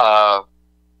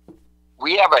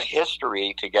we have a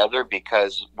history together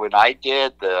because when I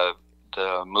did the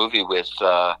movie with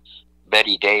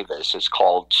Betty Davis, it's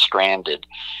called Stranded.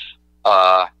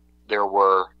 There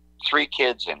were 3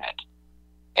 kids in it,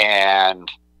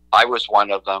 and I was one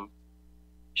of them.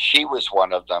 She was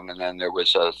one of them, and then there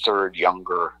was a 3rd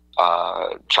younger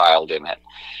child in it.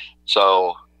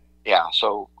 So yeah,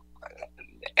 so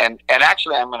and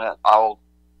actually I'll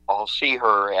see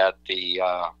her at the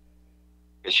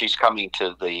she's coming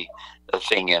to the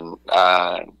thing in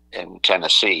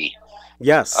Tennessee.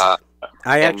 Yes.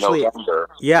 I actually November.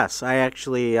 Yes, I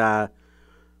actually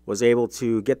was able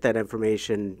to get that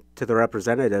information to the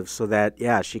representative so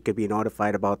that she could be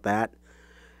notified about that.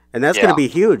 And that's going to be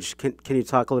huge. Can you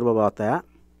talk a little bit about that?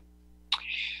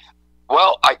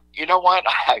 Well, you know what?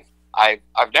 I've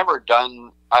never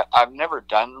done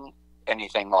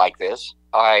anything like this.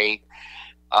 I've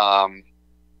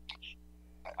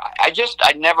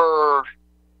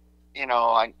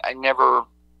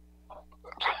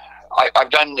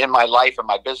done in my life, in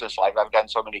my business life, I've done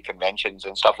so many conventions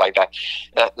and stuff like that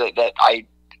I,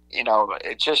 you know,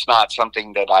 it's just not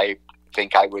something that I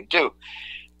think I would do.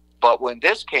 But when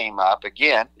this came up,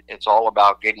 again, it's all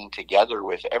about getting together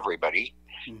with everybody.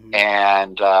 Mm-hmm.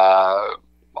 And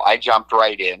I jumped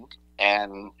right in.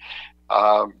 And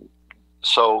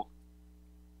so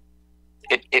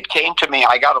it came to me.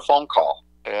 I got a phone call.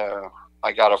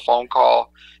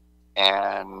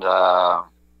 And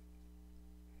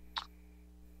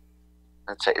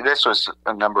let's say this was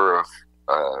a number of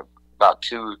about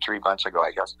 2-3 months ago,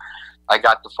 I guess. I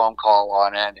got the phone call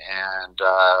on it, and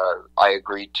I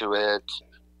agreed to it,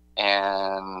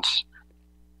 and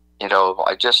you know,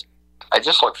 I just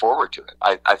look forward to it.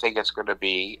 I think it's going to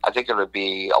be. I think it'll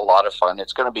be a lot of fun.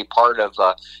 It's going to be part of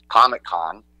the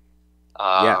Comic-Con.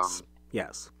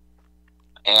 Yes.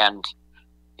 And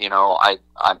you know,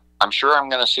 I'm sure I'm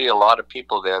going to see a lot of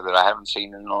people there that I haven't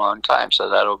seen in a long time. So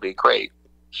that'll be great.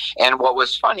 And what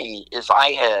was funny is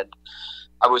I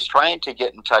was trying to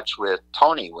get in touch with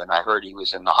Tony when I heard he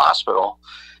was in the hospital.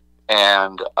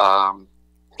 And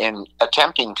in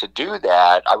attempting to do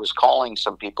that, I was calling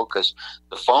some people because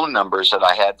the phone numbers that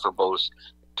I had for both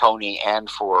Tony and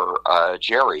for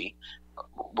Jerry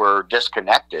were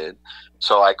disconnected.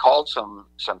 So I called some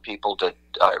people to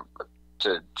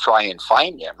try and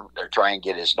find him or try and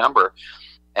get his number.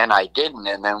 And I didn't.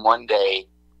 And then one day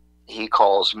he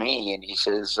calls me and he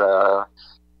says,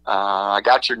 I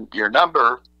got your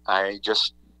number. I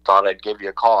just thought I'd give you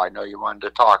a call. I know you wanted to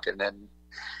talk, and then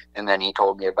he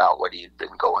told me about what he had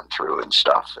been going through and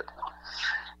stuff.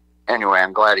 Anyway,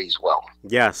 I'm glad he's well.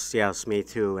 Yes, me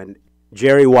too. And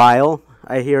Jerry Weil,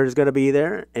 I hear, is going to be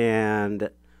there, and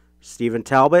Stephen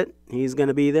Talbot, he's going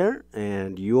to be there,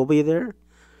 and you will be there,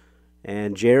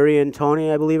 and Jerry and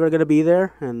Tony, I believe, are going to be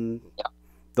there, and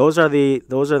those are the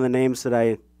names that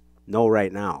I know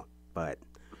right now. But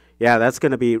yeah, that's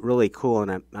going to be really cool,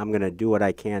 and I'm going to do what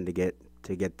I can to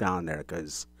get down there,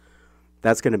 because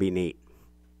that's going to be neat.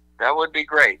 That would be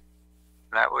great.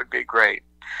 That would be great.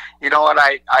 You know what?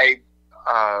 I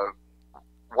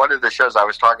one of the shows I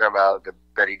was talking about, the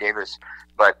Betty Davis,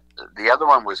 but the other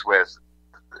one was with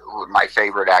my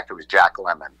favorite actor was Jack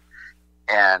Lemmon,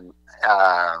 and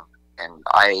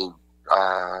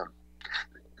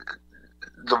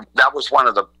that was one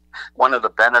of the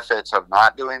benefits of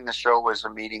not doing the show, was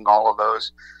meeting all of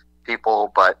those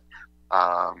people. But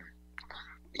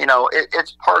you know,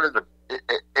 it's part of the.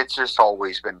 It's just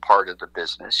always been part of the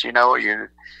business. You know,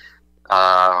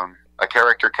 a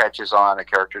character catches on, a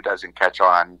character doesn't catch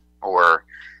on, or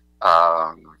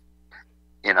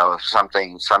you know,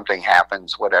 something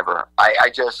happens, whatever. I'm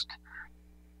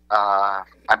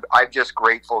just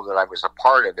grateful that I was a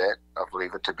part of it, of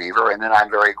Leave It to Beaver, and then I'm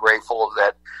very grateful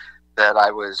that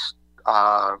I was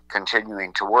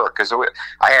continuing to work, because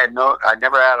I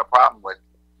never had a problem with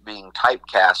being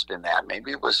typecast in that. Maybe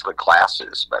it was the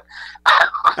glasses, but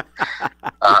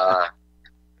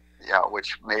yeah,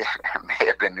 which may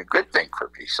have been a good thing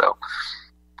for me. So,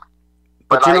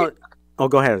 but you know,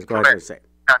 go ahead. Go ahead and say.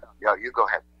 No, you go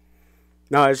ahead.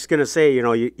 No, I was just gonna say, you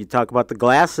know, you talk about the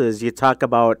glasses. You talk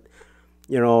about,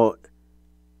 you know,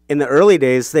 in the early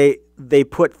days they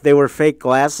were fake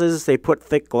glasses. They put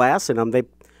thick glass in them. They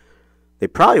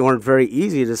probably weren't very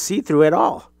easy to see through at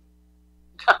all.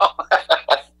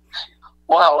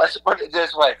 Well, let's put it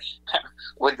this way.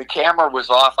 When the camera was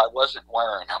off, I wasn't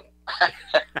wearing them.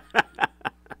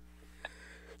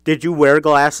 Did you wear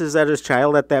glasses as a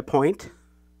child at that point?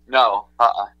 No,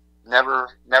 never.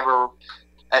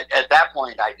 At that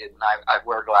point, I didn't. I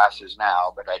wear glasses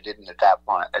now, but I didn't at that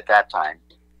point. At that time.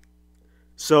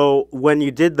 So when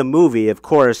you did the movie, of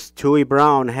course, Tooey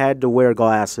Brown had to wear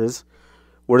glasses.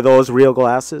 Were those real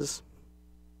glasses?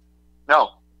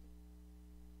 No.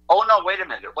 Oh no! Wait a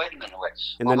minute.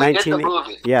 In the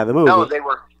 1980s, yeah, the movie. No, they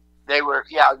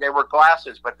were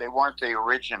glasses, but they weren't the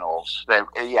originals.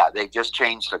 They just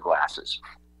changed the glasses.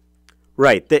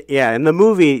 Right. In the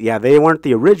movie, they weren't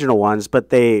the original ones, but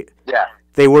they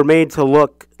were made to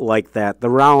look like that. The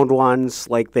round ones,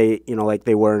 like they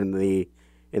were in the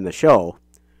show.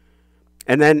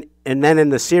 And then in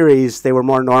the series, they were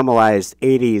more normalized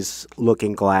 80s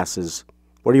looking glasses.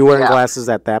 Were you wearing glasses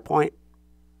at that point?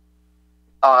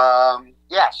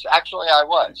 Yes, actually I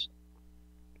was.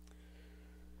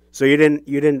 So you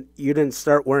didn't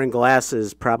start wearing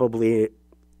glasses probably,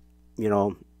 you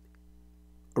know,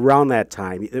 around that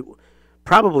time.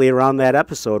 Probably around that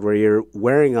episode where you're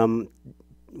wearing them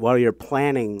while you're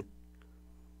planning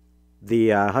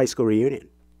the high school reunion.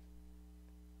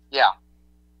 Yeah.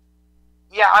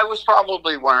 Yeah, I was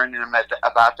probably wearing them at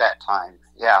about that time.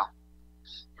 Yeah.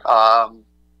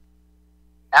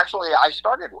 Actually, I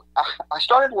started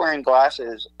wearing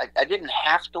glasses. I didn't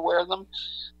have to wear them,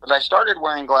 but I started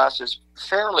wearing glasses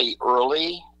fairly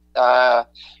early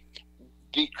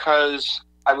because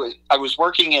I was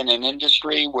working in an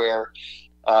industry where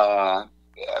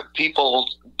people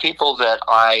that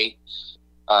I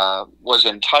was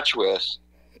in touch with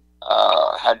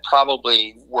had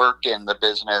probably worked in the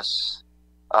business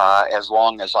as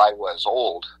long as I was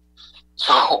old.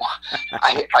 So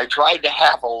I tried to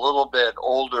have a little bit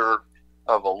older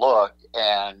of a look,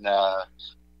 and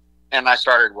I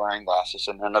started wearing glasses,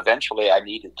 and then eventually I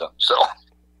needed them. So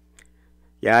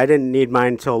yeah, I didn't need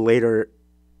mine until later.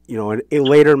 You know,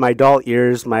 later in my adult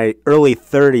years, my early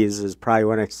 30s is probably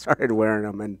when I started wearing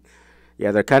them, and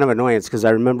yeah, they're kind of annoying because I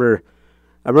remember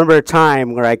a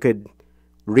time where I could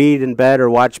read in bed or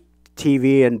watch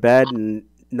TV in bed and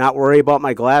not worry about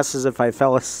my glasses if I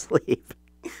fell asleep.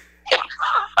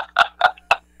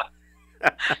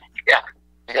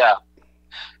 Yeah.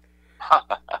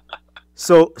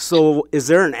 So is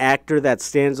there an actor that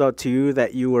stands out to you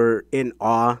that you were in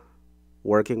awe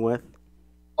working with?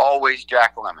 Always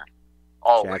Jack Lemmon.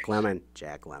 Always.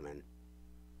 Jack Lemmon.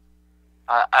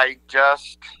 I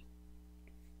just,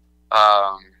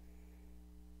 I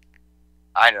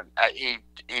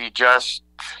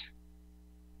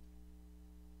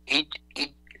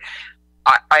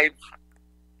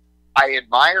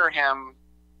admire him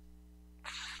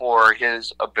for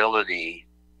his ability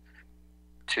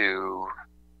to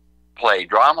play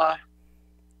drama,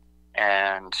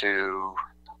 and to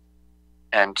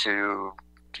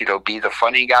be the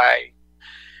funny guy.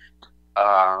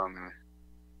 I'll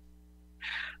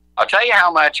tell you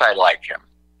how much I like him.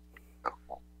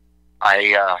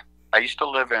 I used to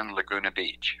live in Laguna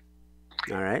Beach.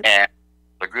 All right. And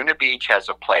Laguna Beach has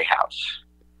a playhouse.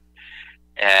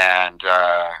 And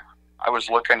I was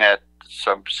looking at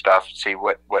some stuff to see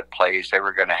what plays they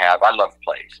were going to have. I love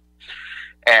plays.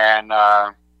 And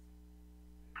I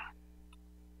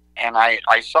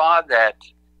saw that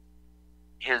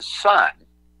his son,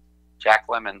 Jack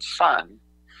Lemmon's son,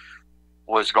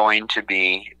 was going to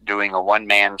be doing a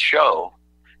one-man show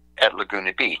at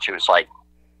Laguna Beach. It was like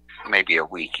maybe a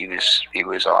week he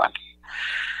was on.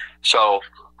 So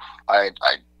I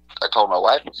told my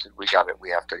wife, I said, we have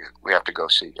to go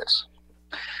see this.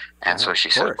 And so she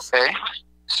said, okay.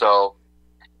 So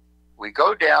we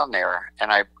go down there,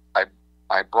 and I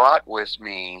brought with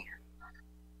me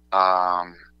a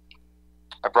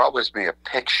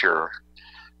picture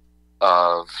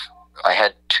of, I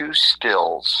had 2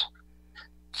 stills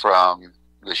from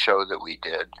the show that we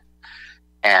did,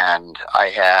 and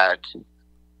I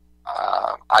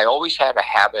always had a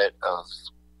habit of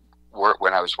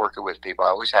when I was working with people, I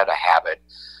always had a habit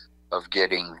of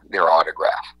getting their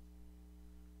autograph.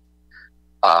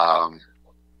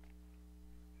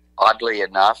 Oddly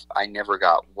enough, I never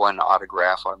got one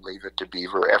autograph on Leave It to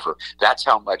Beaver ever. That's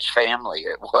how much family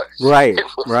it was. Right, it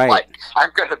was right. Like,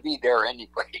 I'm going to be there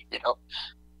anyway,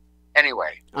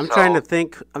 Anyway. I'm trying to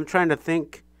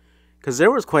think, because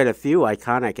there was quite a few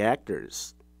iconic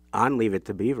actors on Leave It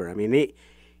to Beaver. I mean,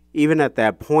 even at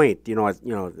that point, I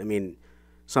mean,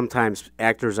 sometimes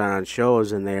actors are on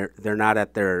shows and they're not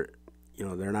at their,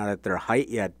 they're not at their height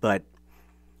yet, but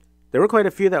there were quite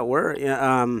a few that were.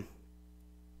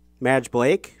 Madge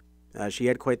Blake, she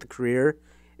had quite the career,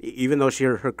 even though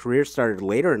her career started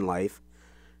later in life.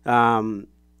 And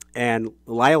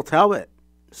Lyle Talbot,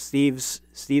 Steve's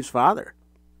father,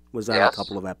 was on a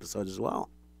couple of episodes as well.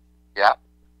 Yeah.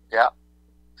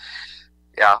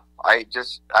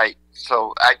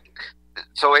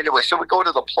 So anyway, so we go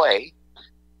to the play,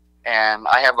 and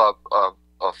I have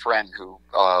a friend who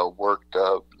worked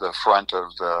the front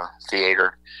of the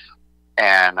theater,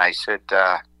 and I said,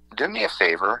 do me a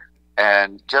favor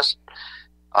and just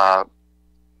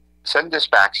send this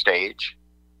backstage.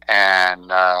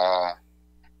 And I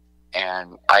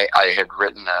had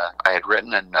written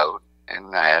a note,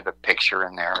 and I had a picture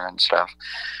in there and stuff,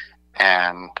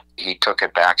 and he took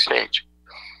it backstage.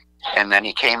 And then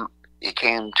he came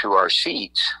to our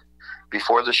seats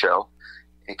before the show.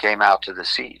 He came out to the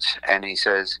seats, and he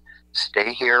says,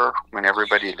 stay here when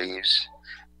everybody leaves,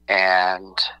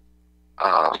 and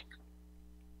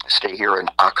stay here,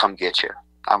 and I'll come get you.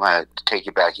 I'm going to take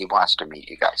you back. He wants to meet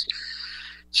you guys.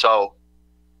 So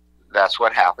that's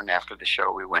what happened. After the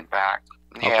show, we went back.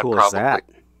 How cool is that?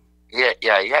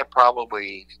 Yeah, he had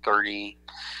probably 30,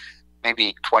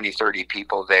 maybe 20, 30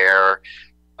 people there.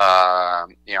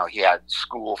 He had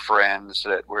school friends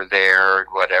that were there,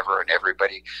 whatever, and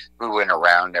everybody who went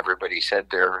around, everybody said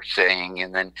their thing,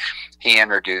 and then he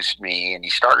introduced me, and he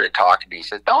started talking to me. He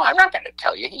said, no, I'm not going to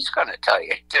tell you. He's going to tell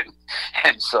you.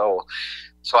 And so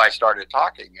I started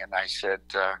talking, and I said,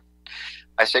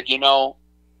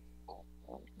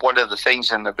 one of the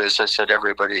things in the business that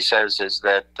everybody says is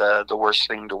that the worst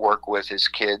thing to work with is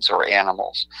kids or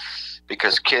animals,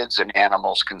 because kids and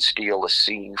animals can steal a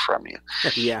scene from you.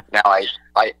 Yeah. Now,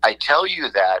 I tell you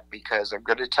that because I'm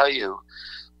going to tell you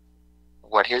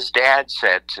what his dad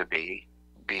said to me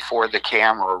before the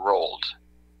camera rolled.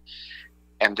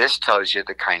 And this tells you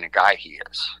the kind of guy he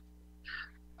is.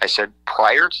 I said,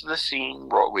 prior to the scene,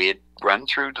 we had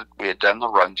done the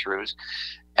run-throughs,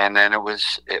 and then it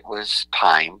was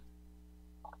time.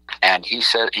 And he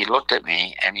looked at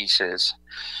me and he says,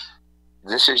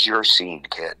 this is your scene,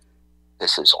 kid.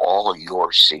 This is all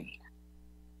your scene.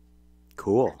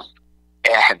 Cool.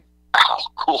 And how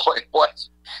cool it was.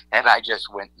 And I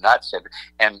just went nuts.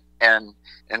 And I'm,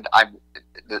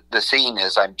 the scene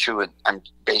is I'm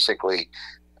basically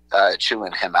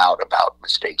chewing him out about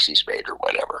mistakes he's made or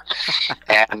whatever.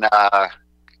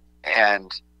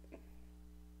 and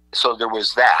so there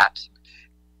was that.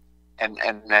 And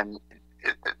then,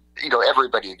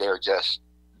 everybody there just,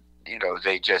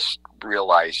 they just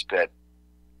realized that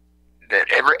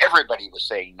everybody was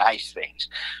saying nice things,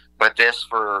 but this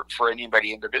for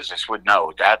anybody in the business would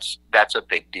know that's a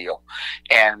big deal.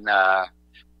 And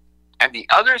the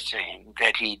other thing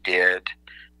that he did,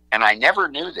 and I never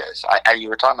knew this. You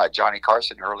were talking about Johnny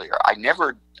Carson earlier. I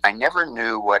never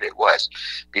knew what it was.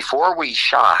 Before we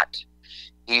shot,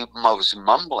 he was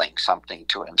mumbling something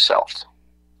to himself,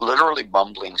 literally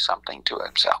mumbling something to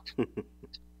himself.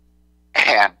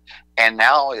 And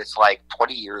now it's like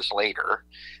 20 years later,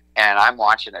 and I'm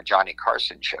watching a Johnny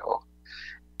Carson show,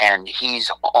 and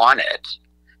he's on it,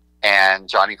 and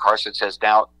Johnny Carson says,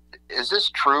 "Now, is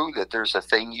this true that there's a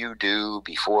thing you do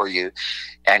before you?"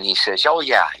 And he says, "Oh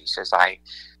yeah." He says, I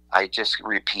just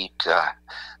repeat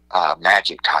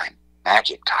magic time,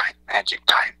 magic time, magic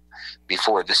time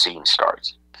before the scene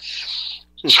starts."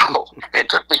 So it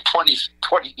took me 20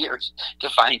 years to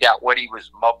find out what he was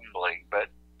mumbling,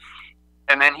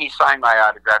 and then he signed my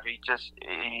autograph.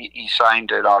 He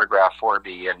signed an autograph for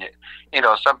me, and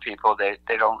some people they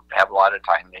don't have a lot of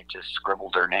time. They just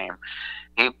scribbled their name.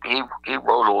 He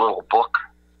wrote a little book,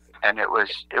 and it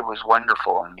was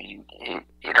wonderful. And he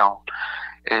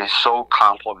it is so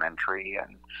complimentary.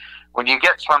 And when you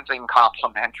get something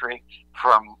complimentary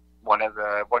from one of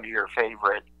your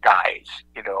favorite guys,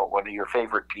 one of your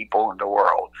favorite people in the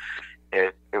world,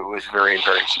 it was very,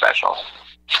 very special.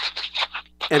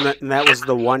 And that was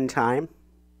the one time?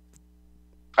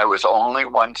 It was only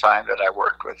one time that I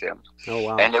worked with him. Oh,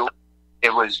 wow. And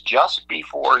it was just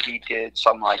before he did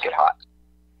Some Like It Hot.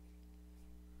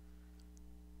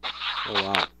 Oh,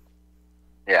 wow.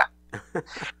 Yeah.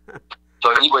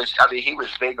 So he was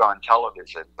big on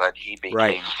television, but he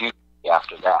became huge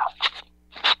after that.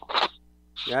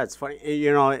 Yeah, it's funny.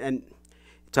 And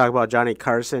talk about Johnny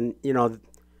Carson,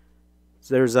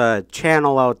 there's a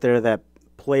channel out there that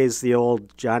plays the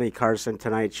old Johnny Carson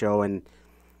Tonight Show, and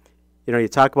you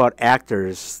talk about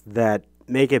actors that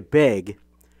make it big.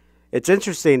 It's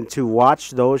interesting to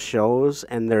watch those shows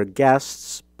and their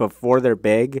guests before they're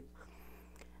big,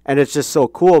 and it's just so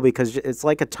cool because it's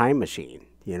like a time machine,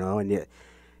 and it's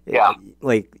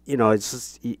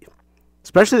just,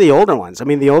 especially the older ones. I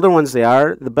mean, the older ones, they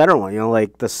are the better one,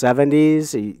 like the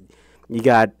 70s. You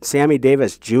got Sammy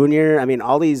Davis Jr. I mean,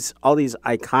 all these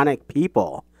iconic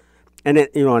people. And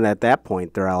and at that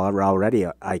point, they're already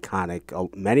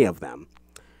iconic, many of them,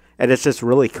 and it's just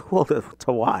really cool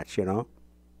to watch, Yeah,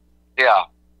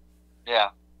 yeah.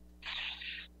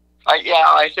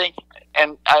 I think,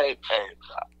 and I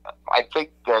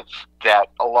think that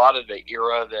a lot of the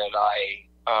era that I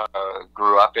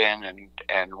grew up in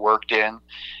and worked in,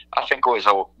 I think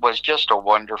was just a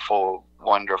wonderful,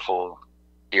 wonderful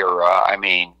era. I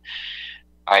mean,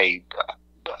 I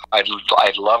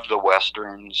love the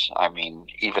westerns. I mean,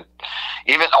 even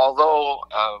although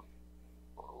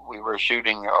we were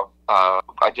shooting,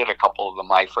 I did a couple of the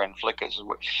My Friend Flickas.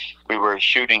 We were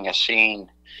shooting a scene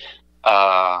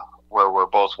where we're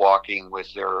both walking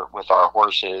with our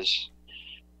horses,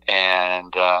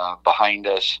 and behind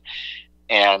us,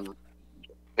 and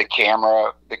the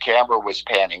camera was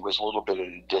panning. It was a little bit at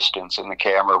a distance, and the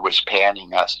camera was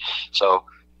panning us. So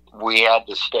we had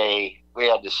to stay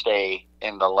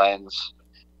in the lens,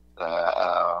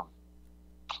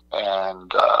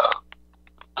 and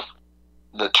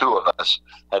the two of us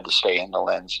had to stay in the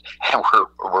lens, and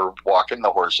we're walking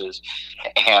the horses,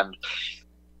 and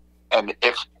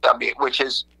which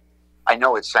is, I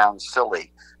know it sounds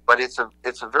silly, but it's a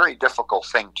very difficult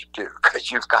thing to do,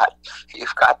 because you've got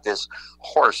this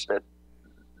horse that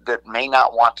may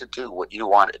not want to do what you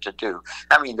want it to do.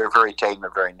 I mean, they're very tame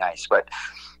and very nice, but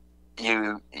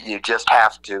you just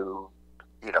have to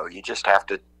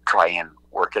try and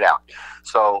work it out.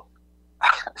 So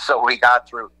we got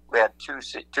through. We had two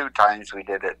times we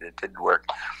did it. It didn't work,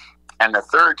 and the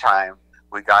third time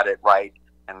we got it right.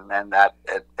 And then at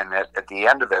the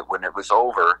end of it, when it was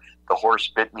over, the horse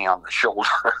bit me on the shoulder.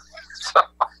 So,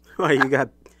 well, you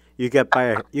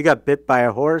got bit by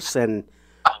a horse, and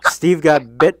Steve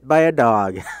got bit by a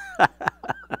dog.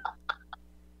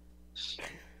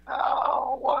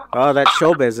 Oh, that's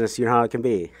show business. You know how it can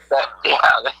be.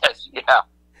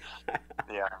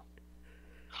 Yeah.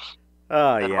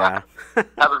 Oh, yeah. I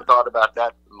haven't thought about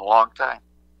that in a long time.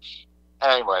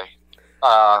 Anyway,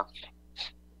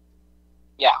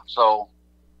 yeah. So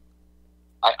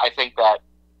I think that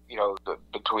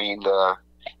between the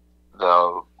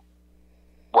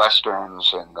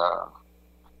westerns and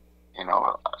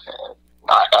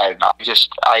I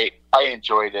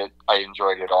enjoyed it. I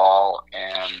enjoyed it all,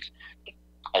 and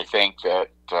I think that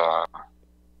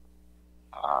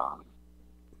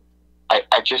I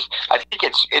think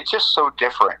it's just so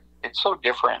different. It's so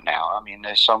different now. I mean,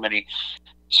 there's so many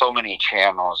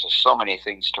channels. There's so many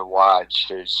things to watch.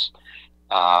 There's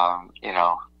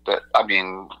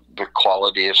the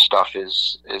quality of stuff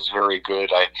is very good.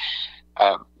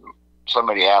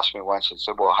 Somebody asked me once and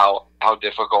said, well, how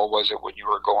difficult was it when you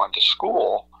were going to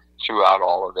school throughout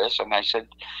all of this? And I said,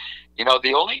 the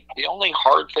only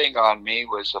hard thing on me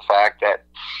was the fact that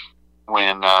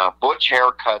butch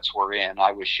haircuts were in,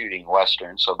 I was shooting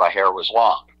westerns, so my hair was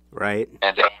long. Right.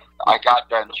 And then I got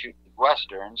done shooting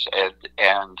westerns,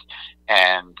 and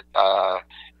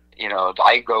you know,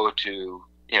 I go to,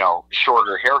 you know,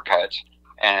 shorter haircuts,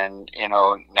 and you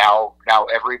know, now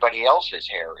everybody else's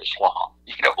hair is long.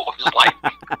 You know, it was like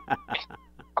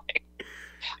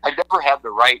I never had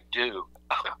the right due.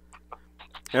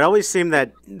 It always seemed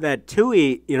that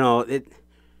Tooey, you know,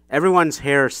 everyone's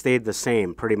hair stayed the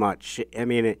same pretty much. I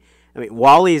mean,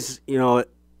 Wally's, you know,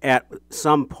 at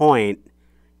some point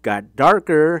got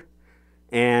darker,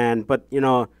 but you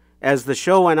know, as the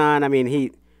show went on, I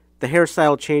mean, the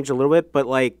hairstyle changed a little bit, but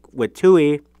like with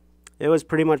Tooey, it was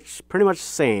pretty much the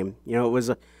same. You know, it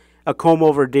was a comb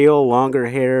over deal, longer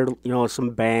hair, you know,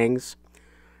 some bangs,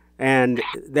 and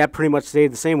that pretty much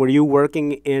stayed the same. Were you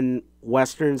working in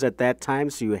westerns at that time,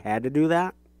 so you had to do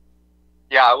that?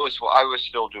 Yeah, I was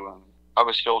still doing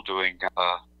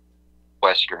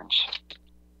westerns.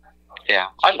 Yeah,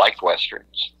 I liked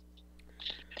westerns.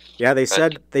 Yeah, they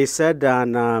said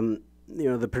on you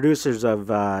know, the producers of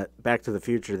Back to the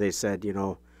Future, they said, you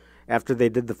know, after they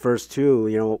did the first two,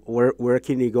 you know, where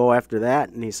can you go after that?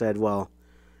 And he said, well,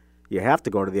 you have to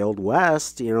go to the Old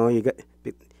West. You know,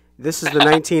 this is the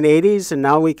 1980s, and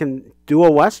now we can do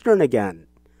a western again.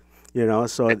 You know,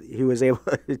 so he was able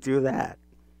to do that.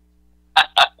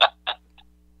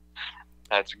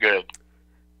 That's good.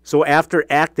 So after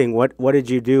acting, what did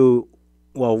you do?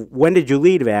 Well, when did you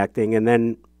leave acting, and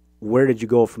then where did you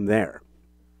go from there?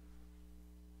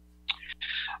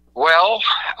 Well,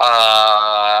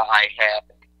 I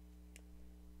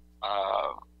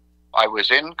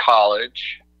was in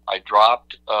college. I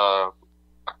dropped a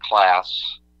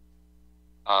class,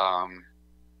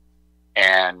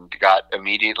 and got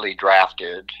immediately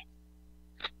drafted.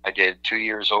 I did 2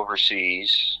 years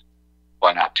overseas.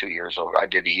 Well, not 2 years over. I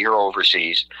did a year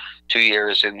overseas, 2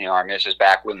 years in the Army. This is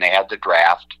back when they had the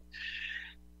draft.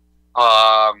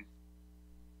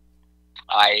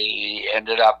 I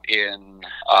ended up in,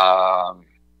 I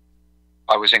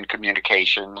was in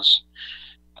communications.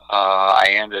 I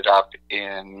ended up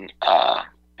in,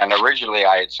 and originally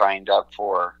I had signed up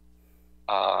for,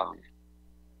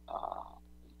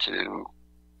 to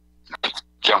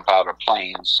jump out of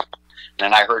planes.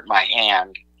 Then I hurt my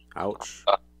hand. Ouch.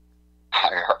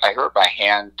 I hurt my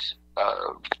hand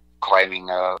climbing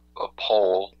a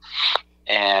pole,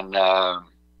 and I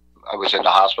was in the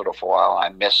hospital for a while. I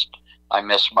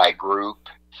missed my group,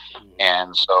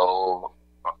 and so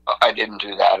I didn't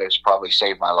do that. It's probably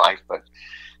saved my life, but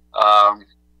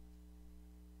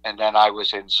and then I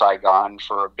was in Saigon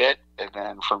for a bit, and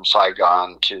then from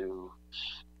Saigon to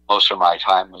most of my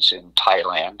time was in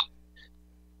Thailand.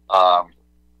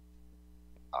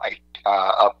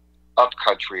 Up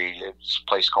country, it's a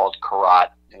place called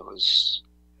Karat. It was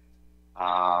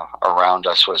around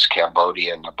us was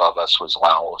Cambodia, and above us was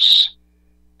Laos,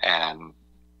 and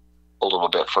a little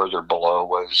bit further below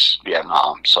was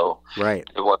Vietnam. So right,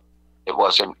 it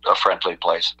wasn't a friendly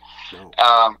place. No.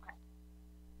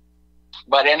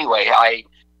 But anyway, I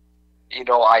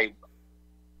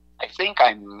think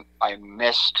I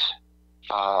missed.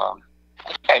 I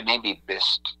think I maybe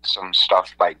missed some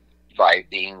stuff by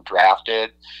being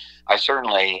drafted. I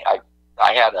certainly I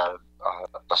had a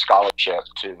scholarship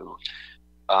to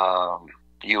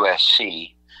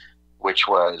USC, which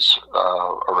was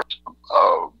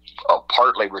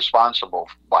partly responsible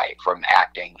from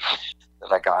acting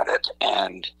that I got it,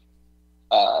 and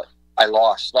I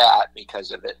lost that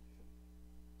because of it.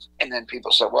 And then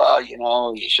people said, well, you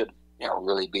know, you should, you know,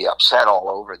 really be upset all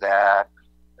over that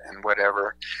and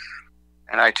whatever.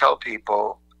 And I tell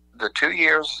people the 2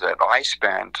 years that I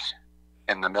spent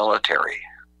in the military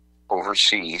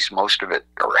overseas, most of it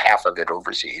or half of it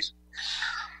overseas,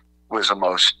 was the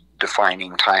most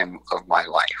defining time of my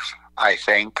life. I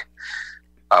think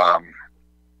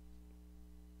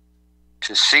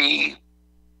to see,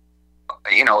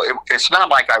 you know, it's not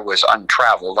like I was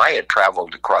untraveled. I had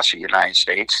traveled across the United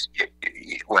States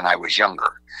when I was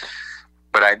younger,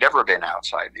 but I'd never been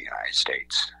outside the United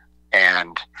States.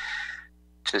 And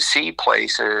to see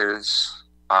places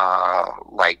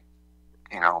like,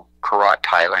 you know, Karat,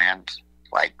 Thailand,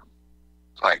 like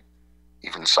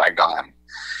even Saigon,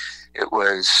 it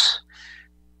was,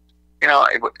 you know,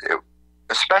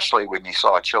 especially when you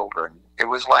saw children, it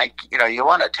was like, you know, you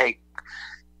want to take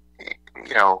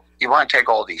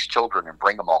all these children and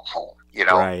bring them all home, you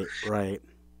know? Right.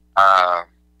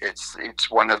 It's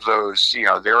one of those, you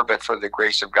know, there but for the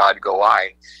grace of God go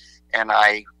I. And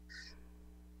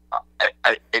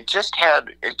it just had,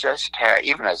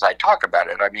 even as I talk about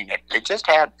it, I mean, it just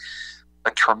had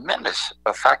a tremendous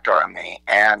effect on me.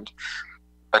 And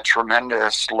a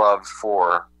tremendous love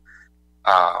for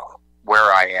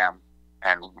where I am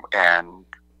and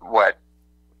what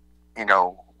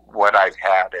what I've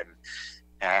had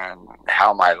and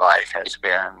how my life has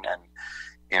been.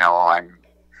 And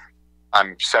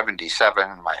I'm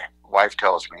 77. My wife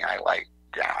tells me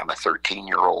I'm a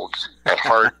 13-year-old at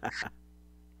heart.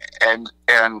 and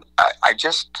I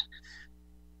just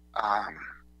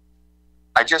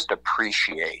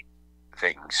appreciate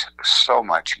things so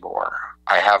much more.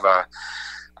 I have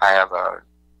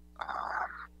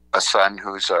a son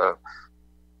who's a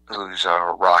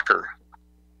rocker,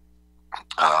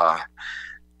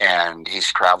 and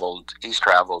he's traveled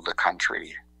the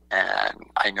country, and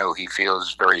I know he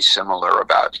feels very similar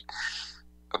about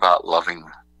loving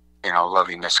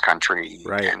this country,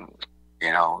 right. And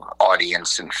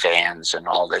audience and fans and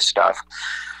all this stuff.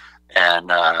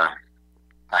 And I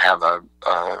have a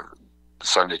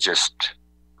son that just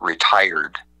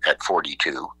retired at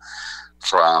 42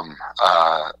 from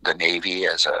the Navy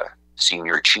as a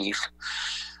senior chief.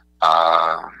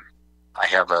 I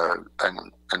have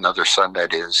another son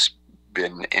that has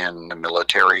been in the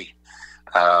military,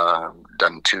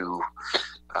 done two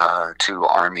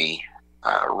Army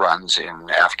runs in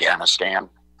Afghanistan.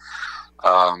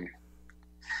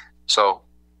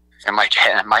 And my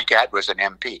dad was an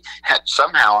MP.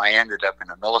 Somehow I ended up in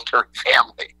a military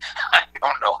family. I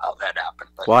don't know how that happened.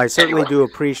 But well, I certainly anyway. do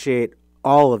appreciate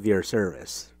all of your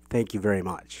service. Thank you very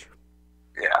much.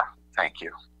 Yeah, thank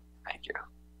you.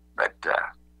 But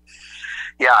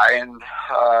yeah, and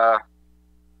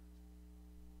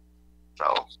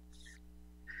so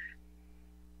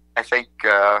I think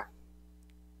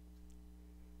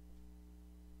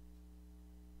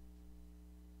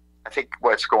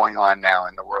what's going on now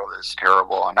in the world is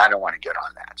terrible, and I don't want to get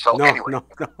on that. So anyway,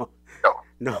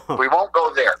 no, we won't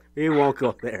go there. We won't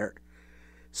go there.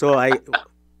 So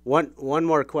one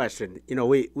more question.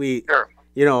 We sure.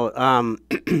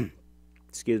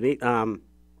 Excuse me.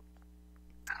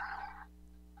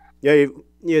 Yeah,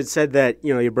 you had said that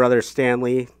your brother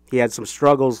Stanley, he had some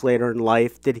struggles later in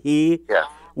life. Yeah.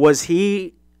 Was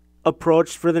he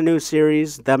approached for the new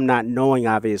series? Them not knowing,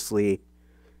 obviously,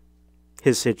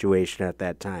 his situation at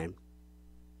that time.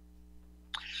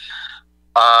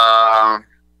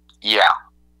 Yeah,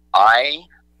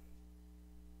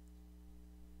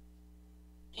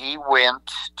 he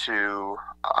went to,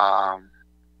 I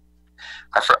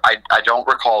don't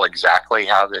recall exactly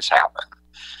how this happened,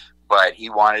 but he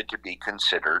wanted to be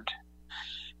considered.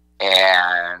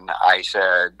 And I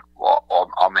said, well,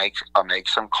 I'll make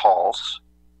some calls.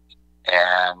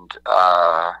 And,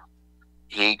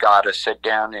 he got a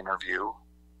sit-down interview.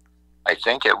 I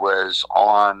think it was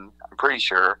I'm pretty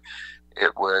sure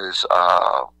it was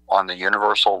on the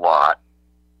Universal lot.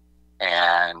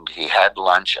 And he had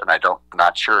lunch, and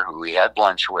not sure who he had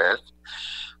lunch with,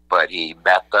 but he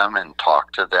met them and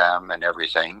talked to them and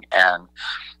everything. And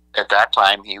at that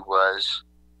time, he was,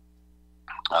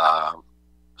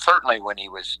 certainly when he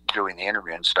was doing the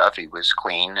interview and stuff, he was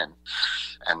clean and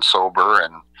sober,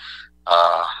 and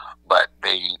but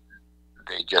they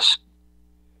just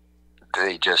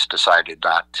decided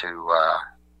not to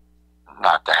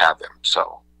have him.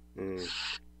 So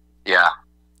yeah,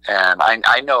 and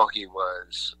I know he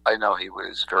was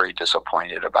very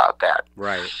disappointed about that.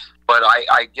 Right. But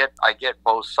I get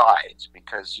both sides,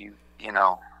 because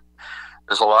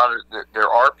there's there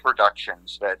are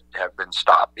productions that have been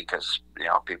stopped because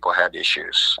people had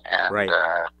issues, and right.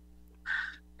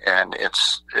 And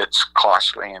it's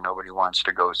costly, and nobody wants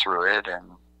to go through it.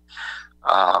 And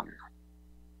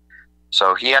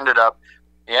so he ended up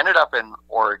in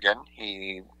Oregon.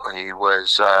 He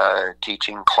was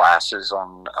teaching classes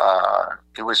on.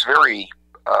 He was very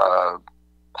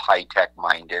high tech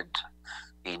minded.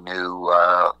 He knew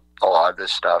a lot of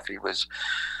this stuff. He was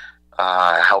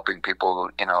helping people,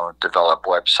 develop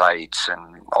websites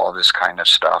and all this kind of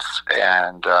stuff.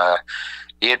 And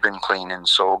he had been clean and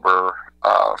sober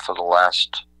for the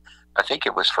last, I think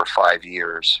it was for 5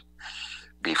 years,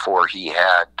 before he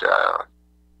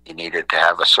needed to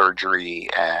have a surgery,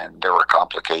 and there were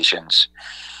complications.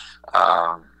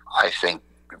 I think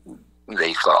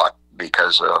they thought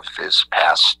because of his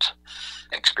past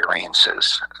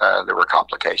experiences, there were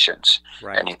complications,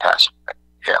 right. And he passed away.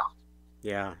 Yeah.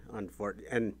 Yeah,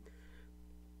 unfortunately, and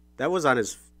that was on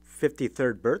his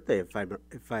 53rd birthday, if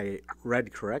I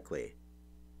read correctly,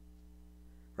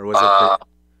 or was it?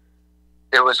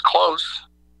 It was close.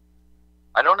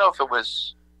 I don't know if it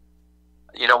was.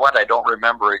 You know what? I don't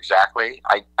remember exactly.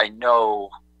 I know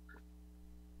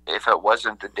if it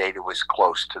wasn't the date, it was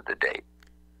close to the date.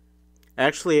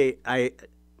 Actually,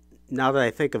 now that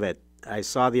I think of it, I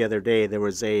saw the other day there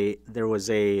was a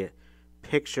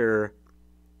picture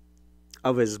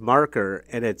of his marker,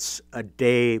 and it's a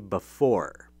day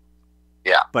before.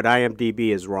 Yeah. But IMDb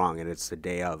is wrong, and it's the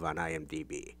day of on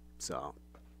IMDb. So.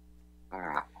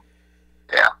 Yeah.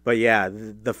 But yeah,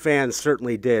 the fans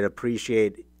certainly did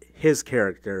appreciate his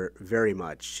character very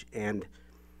much, and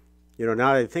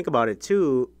now that I think about it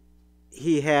too,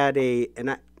 he had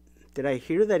did I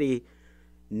hear that he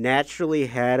naturally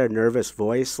had a nervous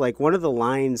voice? Like, one of the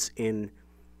lines in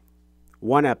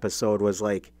one episode was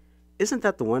like, isn't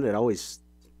that the one that always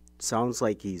sounds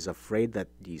like he's afraid that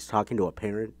he's talking to a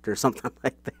parent or something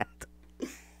like that?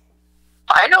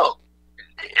 I don't,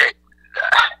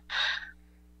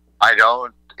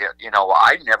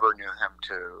 I never knew him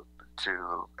to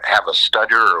have a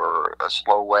stutter or a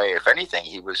slow way. If anything,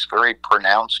 he was very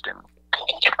pronounced and,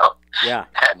 yeah,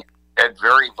 and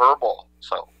very verbal.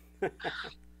 So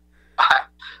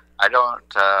I don't,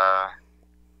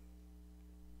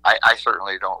 I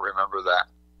certainly don't remember that.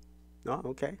 Oh,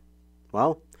 okay.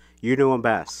 Well, you knew him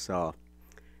best, so.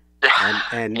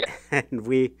 And yeah. And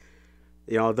we,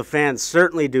 the fans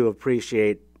certainly do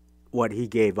appreciate what he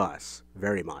gave us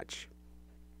very much.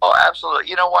 Oh, absolutely.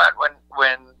 You know what?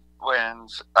 When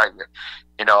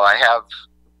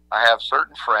I have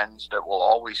certain friends that will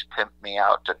always pimp me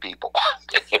out to people.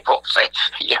 They will say,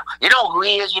 you know who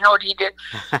he is, you know what he did,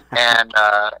 and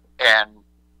I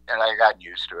got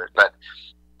used to it. But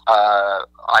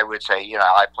I would say,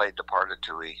 I played the part of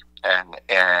Tooey, and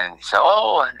he said,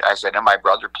 oh, and I said, and my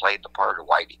brother played the part of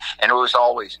Whitey, and it was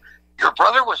always, your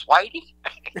brother was Whitey,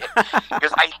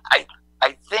 because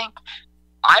I think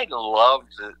I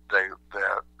loved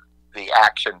the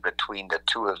action between the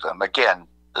two of them. Again,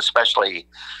 especially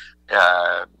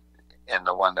in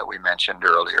the one that we mentioned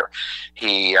earlier,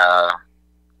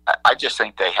 I just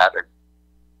think they had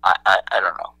I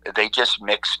don't know, they just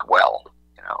mixed well,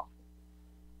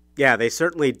 Yeah, they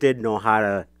certainly did know how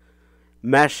to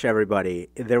mesh everybody.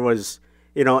 There was,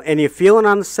 and you feel it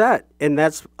on the set, and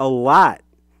that's a lot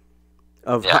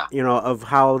of, of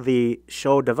how the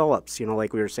show develops.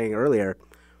 Like we were saying earlier,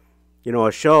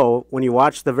 a show, when you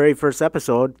watch the very first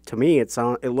episode, to me, it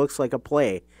looks like a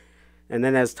play. And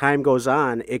then as time goes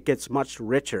on, it gets much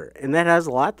richer. And that has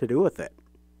a lot to do with it.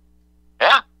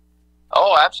 Yeah.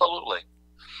 Oh, absolutely.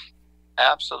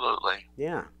 Absolutely.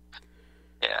 Yeah.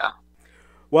 Yeah.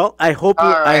 Well, I hope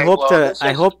I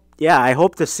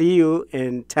hope to see you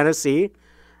in Tennessee.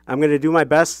 I'm going to do my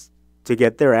best to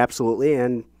get there, absolutely.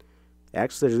 And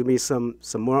actually, there's going to be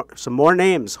some more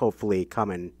names hopefully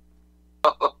coming.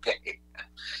 Okay.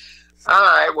 All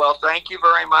right. Well, thank you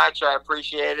very much. I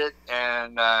appreciate it,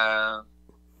 and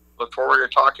look forward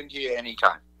to talking to you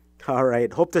anytime. All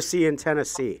right. Hope to see you in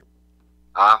Tennessee.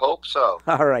 I hope so.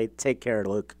 All right. Take care,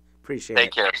 Luke. Appreciate it.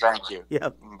 Take care. Thank you.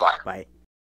 Yep. Bye. Bye.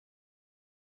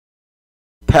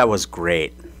 That was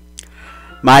great.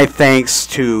 My thanks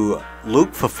to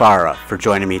Luke Fafara for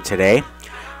joining me today.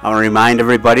 I want to remind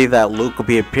everybody that Luke will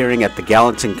be appearing at the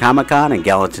Gallatin Comic-Con in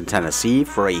Gallatin, Tennessee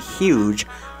for a huge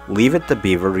Leave It to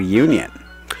Beaver reunion,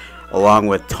 along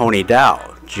with Tony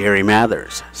Dow, Jerry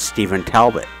Mathers, Stephen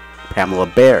Talbot, Pamela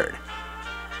Baird,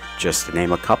 just to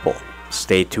name a couple.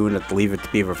 Stay tuned at the Leave It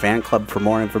to Beaver fan club for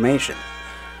more information.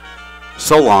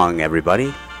 So long,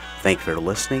 everybody. Thank you for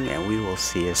listening, and we will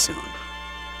see you soon.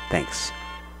 Thanks.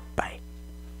 Bye.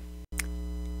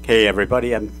 Hey,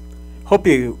 everybody. I hope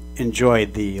you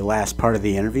enjoyed the last part of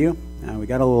the interview. We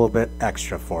got a little bit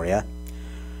extra for you.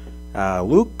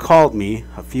 Luke called me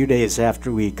a few days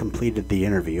after we completed the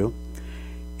interview,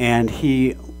 and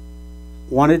he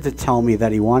wanted to tell me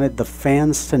that he wanted the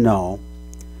fans to know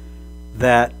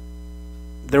that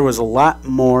there was a lot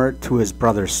more to his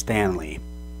brother Stanley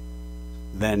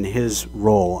than his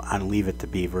role on Leave It to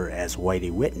Beaver as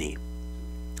Whitey Whitney,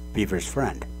 Beaver's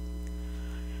friend.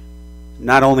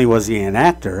 Not only was he an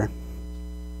actor,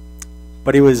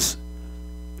 but he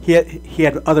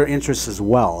had other interests as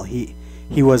well. He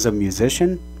was a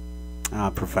musician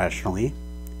professionally.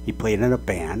 He played in a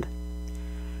band.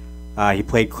 He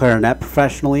played clarinet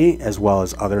professionally as well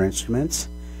as other instruments.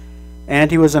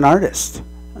 And he was an artist.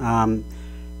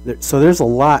 So there's a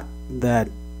lot that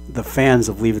the fans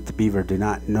of Leave It to Beaver do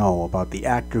not know about the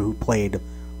actor who played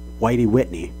Whitey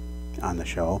Whitney on the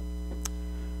show.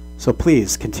 So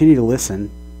please continue to listen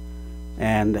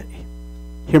and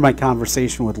hear my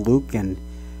conversation with Luke and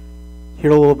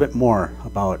hear a little bit more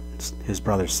about his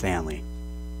brother Stanley.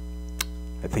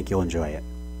 I think you'll enjoy it.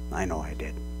 I know I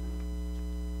did.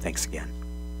 Thanks again.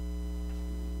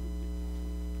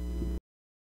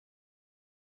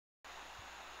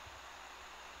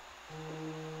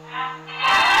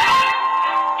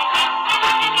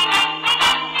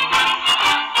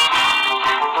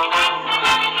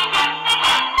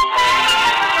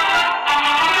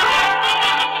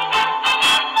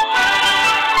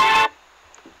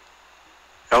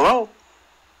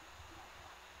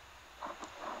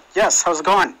 Yes, how's it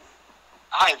going?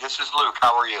 Hi, this is Luke.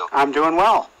 How are you? I'm doing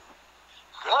well.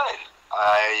 Good.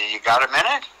 You got a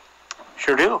minute?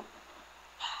 Sure do.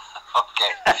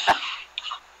 Okay.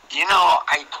 You know,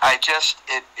 I just,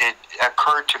 it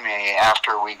occurred to me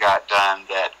after we got done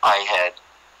that I had,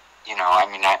 you know, I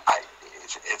mean,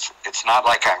 it's not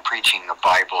like I'm preaching the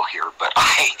Bible here, but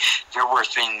there were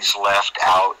things left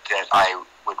out that I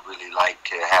would really like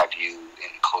to have you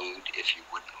include, if you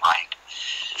wouldn't mind.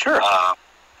 Sure.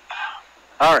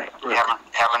 All right.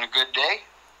 Having a good day?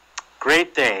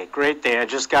 Great day, great day. I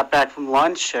just got back from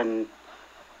lunch, and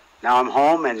now I'm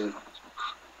home, and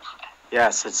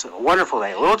yes, it's a wonderful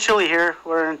day. A little chilly here.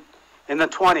 We're in the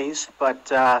 20s, but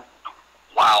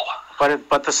wow.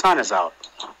 But the sun is out.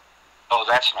 Oh,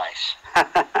 that's nice.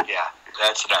 Yeah,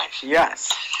 that's nice.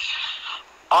 Yes.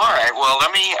 All right. Well,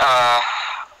 let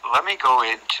me go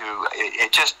into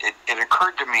it. It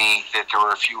occurred to me that there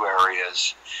were a few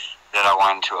areas that I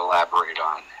wanted to elaborate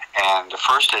on, and the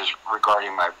first is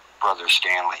regarding my brother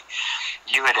Stanley.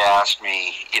 You had asked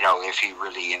me, you know, if he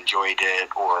really enjoyed it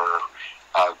or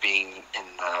being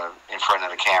in front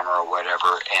of the camera or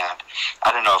whatever, and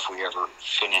I don't know if we ever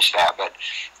finished that, but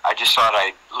I just thought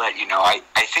I'd let you know. I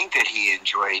think that he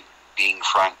enjoyed being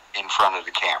in front of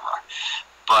the camera,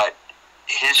 but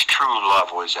his true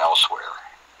love was elsewhere,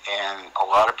 and a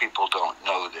lot of people don't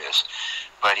know this,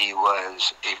 but he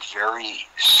was a very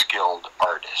skilled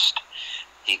artist.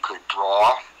 He could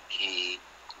draw. He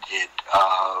did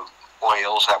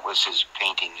oils. That was his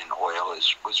painting in oil.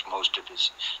 Was most of his,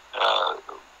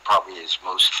 probably his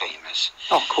most famous.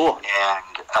 Oh, cool.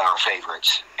 And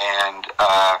favorites. And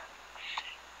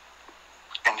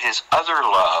his other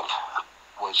love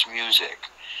was music.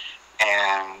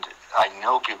 And I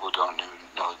know people don't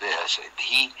know this.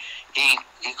 He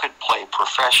could play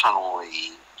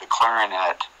professionally the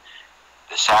clarinet,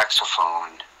 the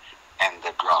saxophone, and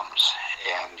the drums.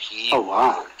 And he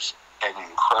was an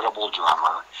incredible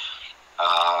drummer.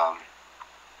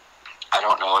 I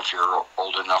don't know if you're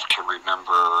old enough to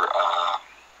remember,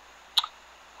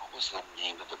 what was the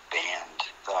name of the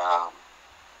band? No.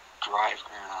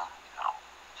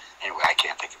 Anyway, I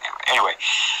can't think of the name. Anyway,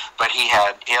 but he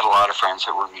had a lot of friends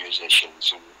that were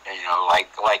musicians, and you know,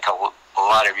 like a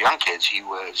lot of young kids, he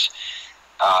was,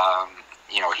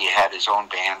 you know, he had his own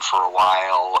band for a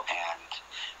while, and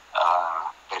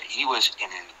but he was an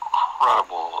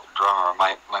incredible drummer.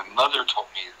 My mother told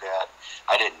me that,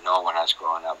 I didn't know when I was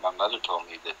growing up, my mother told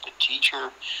me that the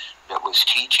teacher that was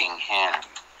teaching him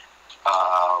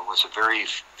was a very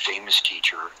famous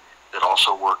teacher that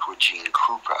also worked with Gene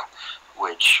Krupa,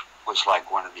 which was like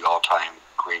one of the all-time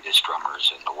greatest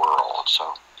drummers in the world.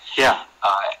 So yeah,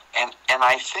 and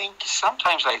I think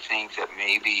sometimes I think that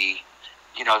maybe,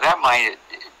 you know,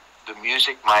 the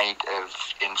music might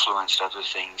have influenced other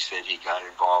things that he got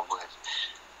involved with,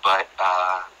 but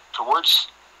towards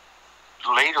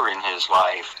later in his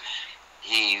life,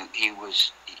 he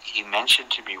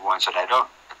mentioned to me once, and I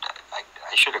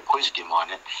should have quizzed him on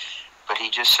it, but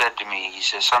he just said to me, he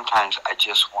says, sometimes I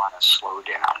just want to slow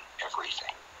down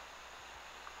everything.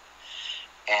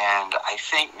 And I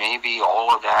think maybe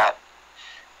all of that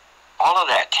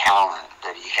talent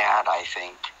that he had, I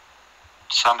think,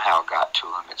 somehow got to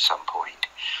him at some point.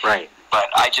 Right.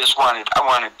 But I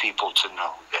wanted people to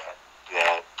know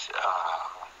that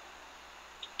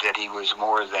he was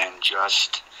more than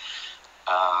just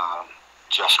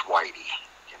Whitey,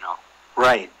 you know.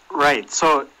 Right.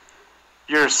 So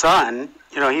your son,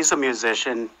 you know, he's a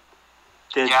musician.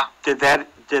 Did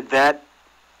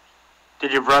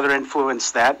your brother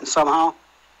influence that somehow?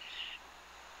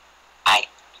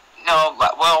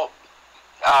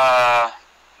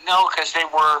 No, because they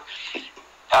were.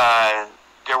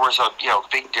 There was a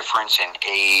big difference in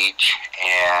age,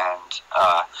 and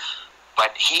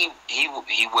but he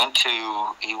went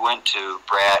to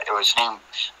Brad. It was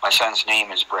my son's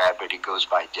name is Brad, but he goes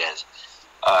by Des.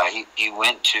 He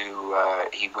went to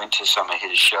some of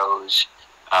his shows.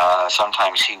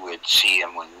 Sometimes he would see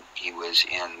him when he was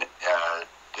in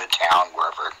the town,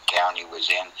 wherever town he was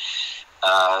in.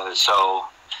 So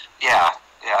yeah.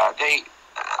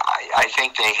 I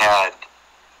think they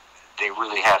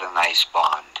really had a nice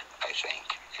bond, I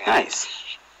think. And nice.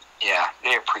 Yeah,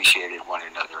 they appreciated one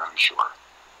another, I'm sure.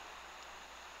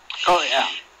 Oh, yeah.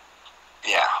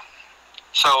 Yeah.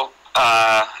 So,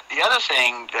 the other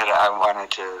thing that I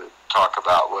wanted to talk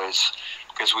about was,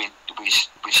 because we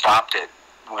stopped it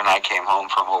when I came home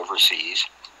from overseas,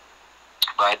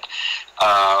 but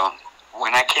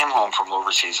when I came home from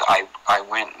overseas, I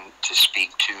went to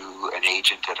speak to an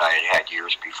agent that I had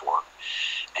years before,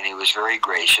 and he was very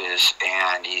gracious,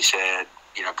 and he said,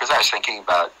 you know, because I was thinking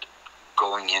about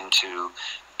going into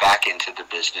back into the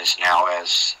business now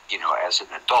as, as an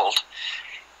adult.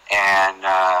 And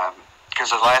because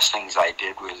the last things I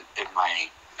did was in my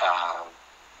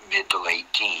mid to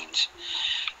late teens.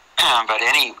 But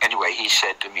anyway, he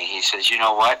said to me, he says, you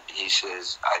know what? He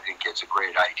says, I think it's a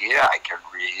great idea. I can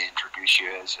reintroduce you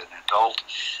as an adult.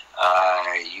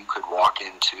 You could walk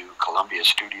into Columbia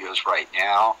Studios right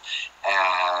now,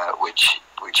 which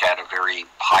had a very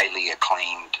highly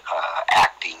acclaimed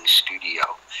acting studio.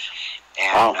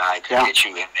 And I could get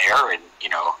you in there, and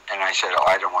and I said, oh,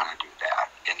 I don't want to do that.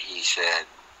 And he said,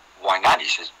 why not? He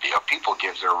says, people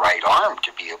give their right arm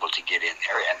to be able to get in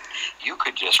there, and you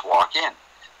could just walk in.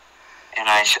 And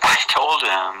I told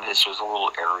him, this was a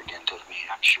little arrogant of me,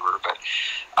 I'm sure, but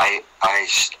I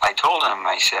told him,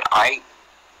 I said,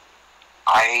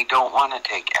 I don't want to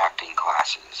take acting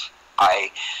classes.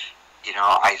 I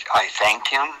thanked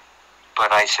him,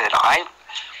 but I said,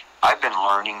 I've been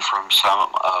learning from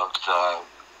some of the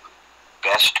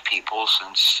best people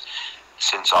since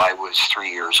I was 3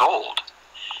 years old.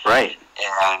 Right.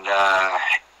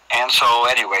 And so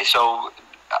anyway, so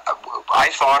I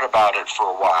thought about it for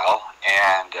a while,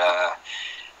 and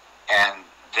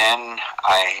then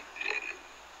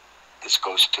this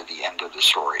goes to the end of the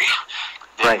story.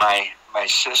 Then my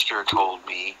sister told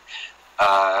me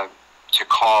to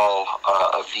call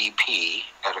a VP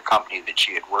at a company that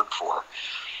she had worked for,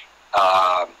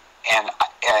 and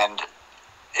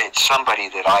it's somebody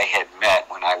that I had met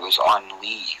when I was on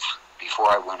leave before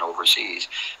I went overseas.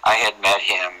 I had met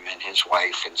him and his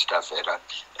wife and stuff at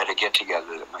a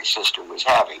get-together that my sister was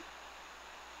having.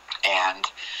 And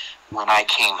when I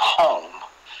came home,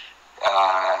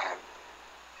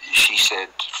 she said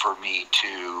for me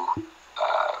to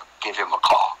give him a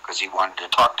call because he wanted to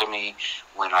talk to me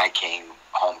when I came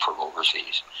home from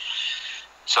overseas.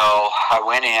 So I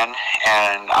went in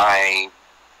and I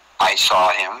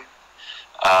saw him.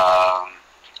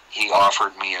 He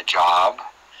offered me a job.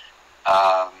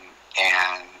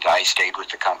 And I stayed with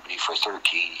the company for 13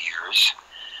 years.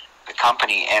 The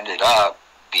company ended up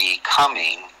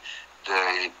becoming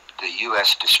the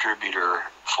U.S. distributor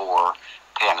for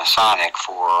Panasonic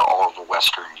for all of the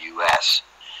Western U.S.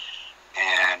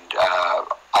 And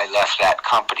I left that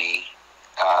company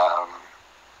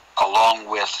along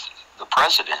with the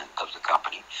president of the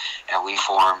company, and we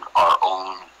formed our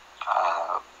own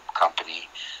company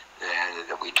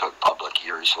that we took public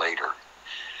years later.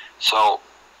 So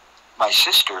my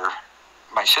sister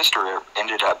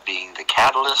ended up being the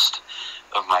catalyst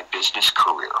of my business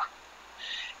career.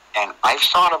 And I've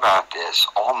thought about this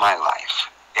all my life.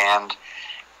 And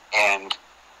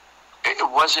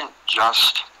it wasn't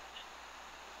just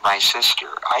my sister.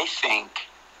 I think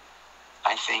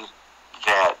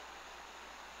that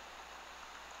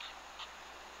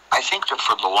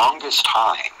for the longest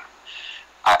time,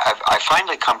 I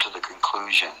finally come to the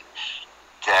conclusion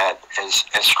that as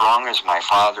strong as my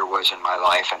father was in my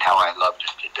life and how I loved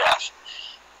him to death,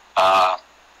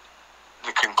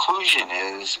 the conclusion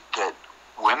is that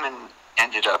women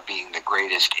ended up being the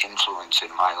greatest influence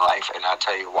in my life, and I'll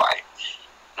tell you why.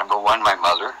 Number one, my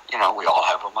mother. We all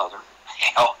have a mother.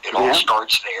 It all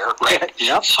starts there, right?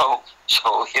 Yep. So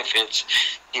if it's,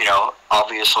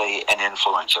 obviously an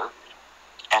influencer.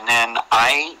 And then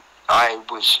I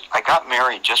got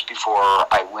married just before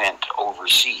I went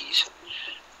overseas.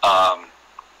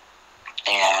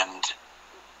 And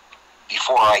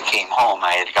before I came home,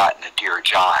 I had gotten a Dear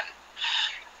John.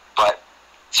 But,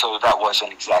 so that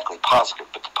wasn't exactly positive.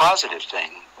 But the positive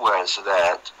thing was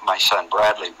that my son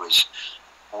Bradley was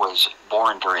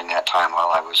born during that time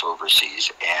while I was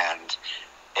overseas, and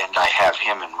I have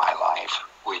him in my life,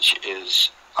 which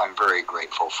is, I'm very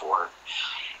grateful for.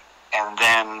 And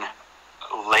then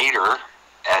later,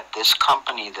 at this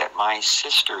company that my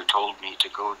sister told me to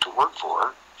go to work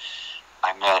for,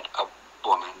 I met a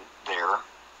woman there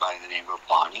by the name of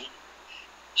Bonnie.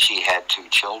 She had 2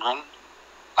 children.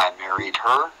 I married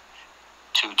her.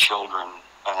 2 children,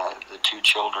 the 2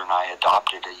 children I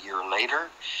adopted a year later,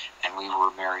 and we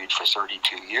were married for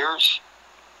 32 years.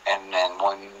 And then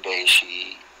one day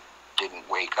she didn't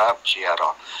wake up. She had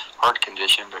a heart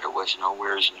condition, but it was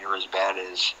nowhere near as bad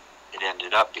as it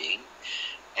ended up being.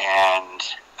 And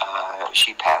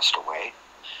she passed away.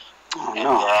 Oh,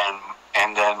 no.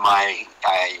 And then I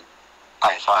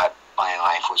thought my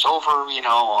life was over.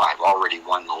 I've already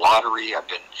won the lottery. I've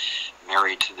been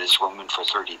married to this woman for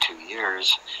 32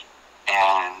 years.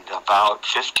 And about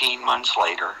 15 months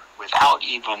later, without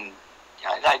even,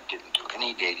 I didn't do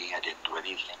any dating. I didn't do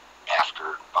anything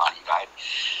after Bonnie died.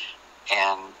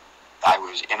 And I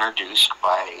was introduced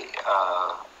by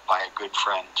a good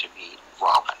friend to meet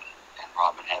Robin. And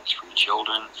Robin had 3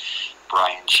 children,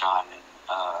 Bryon, Sean,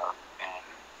 and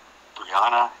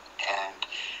Brianna, and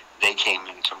they came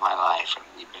into my life, and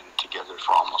we've been together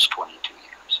for almost 22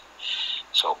 years.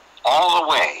 So all the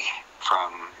way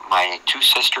from my two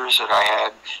sisters that I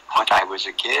had when I was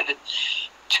a kid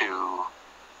to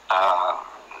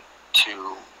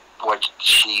what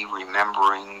she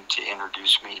remembering to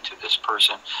introduce me to this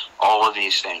person, all of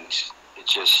these things,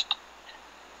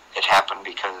 it happened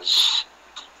because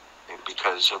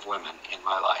of women in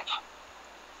my life.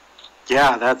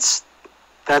 Yeah, that's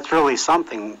really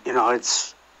something.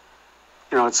 It's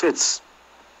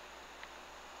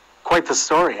quite the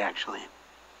story, actually.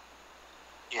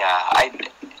 Yeah, I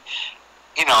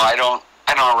don't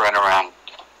run around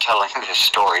telling this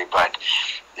story, but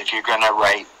if you're gonna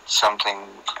write something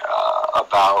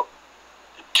about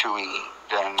Tooey,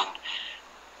 then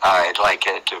I'd like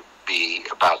it to be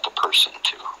about the person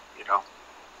too.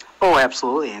 Oh,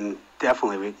 absolutely, and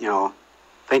definitely.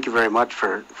 Thank you very much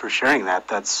for sharing that.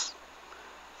 That's,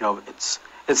 it's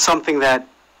something that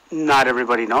not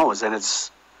everybody knows, and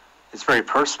it's very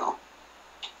personal.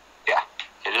 Yeah,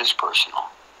 it is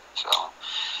personal. So,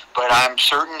 but I'm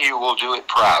certain you will do it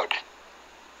proud.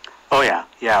 Oh yeah,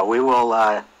 we will.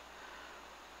 We'll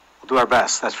do our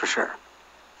best. That's for sure.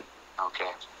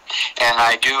 Okay. And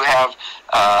I do have.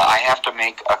 I have to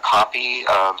make a copy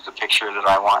of the picture that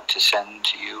I want to send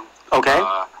to you. Okay.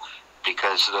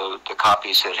 Because the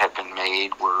copies that have been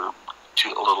made were a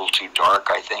little too dark,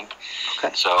 I think.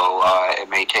 Okay. So it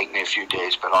may take me a few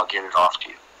days, but I'll get it off to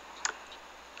you.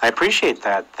 I appreciate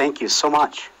that. Thank you so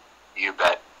much. You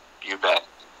bet. You bet.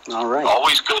 All right.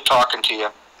 Always good talking to you.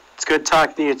 It's good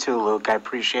talking to you too, Luke. I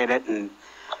appreciate it. And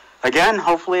again,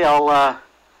 hopefully I'm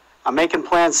making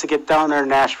plans to get down there in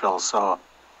Nashville, so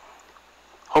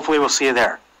hopefully we'll see you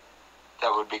there.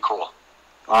 That would be cool.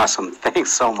 Awesome.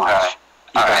 Thanks so much. All right.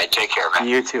 All right. Take care, man.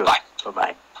 You too. Bye.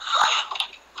 Bye-bye.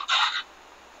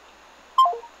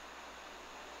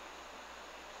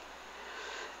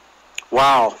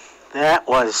 Wow, that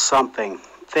was something.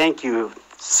 Thank you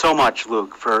so much,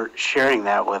 Luke, for sharing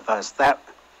that with us. That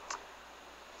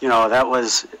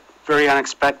was very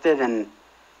unexpected, and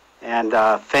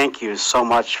thank you so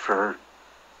much for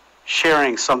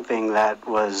sharing something that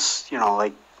was,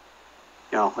 like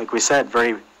we said,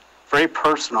 very, very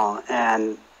personal,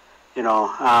 and it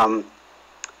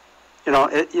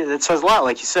says a lot.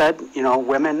 Like you said,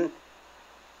 women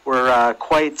were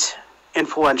quite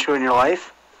influential in your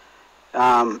life.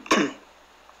 I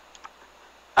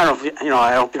don't know if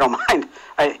I hope you don't mind.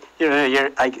 I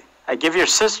give your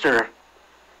sister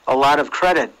a lot of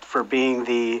credit for being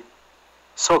the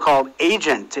so-called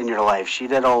agent in your life. She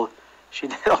did a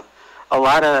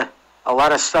lot of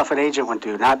stuff an agent would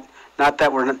do. Not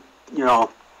that we're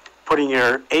putting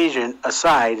your agent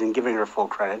aside and giving her full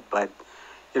credit, but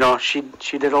she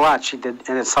did a lot. She did,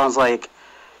 and it sounds like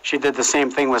she did the same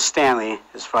thing with Stanley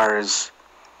as far as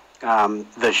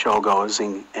the show goes,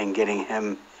 and getting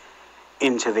him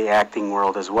into the acting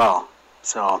world as well.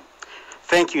 So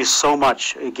thank you so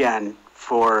much again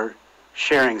for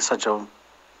sharing such a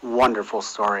wonderful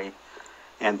story,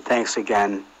 and thanks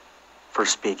again for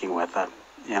speaking with us.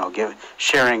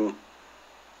 Sharing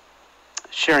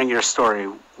your story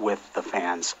with the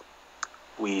fans.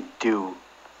 We do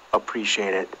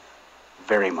appreciate it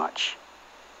very much.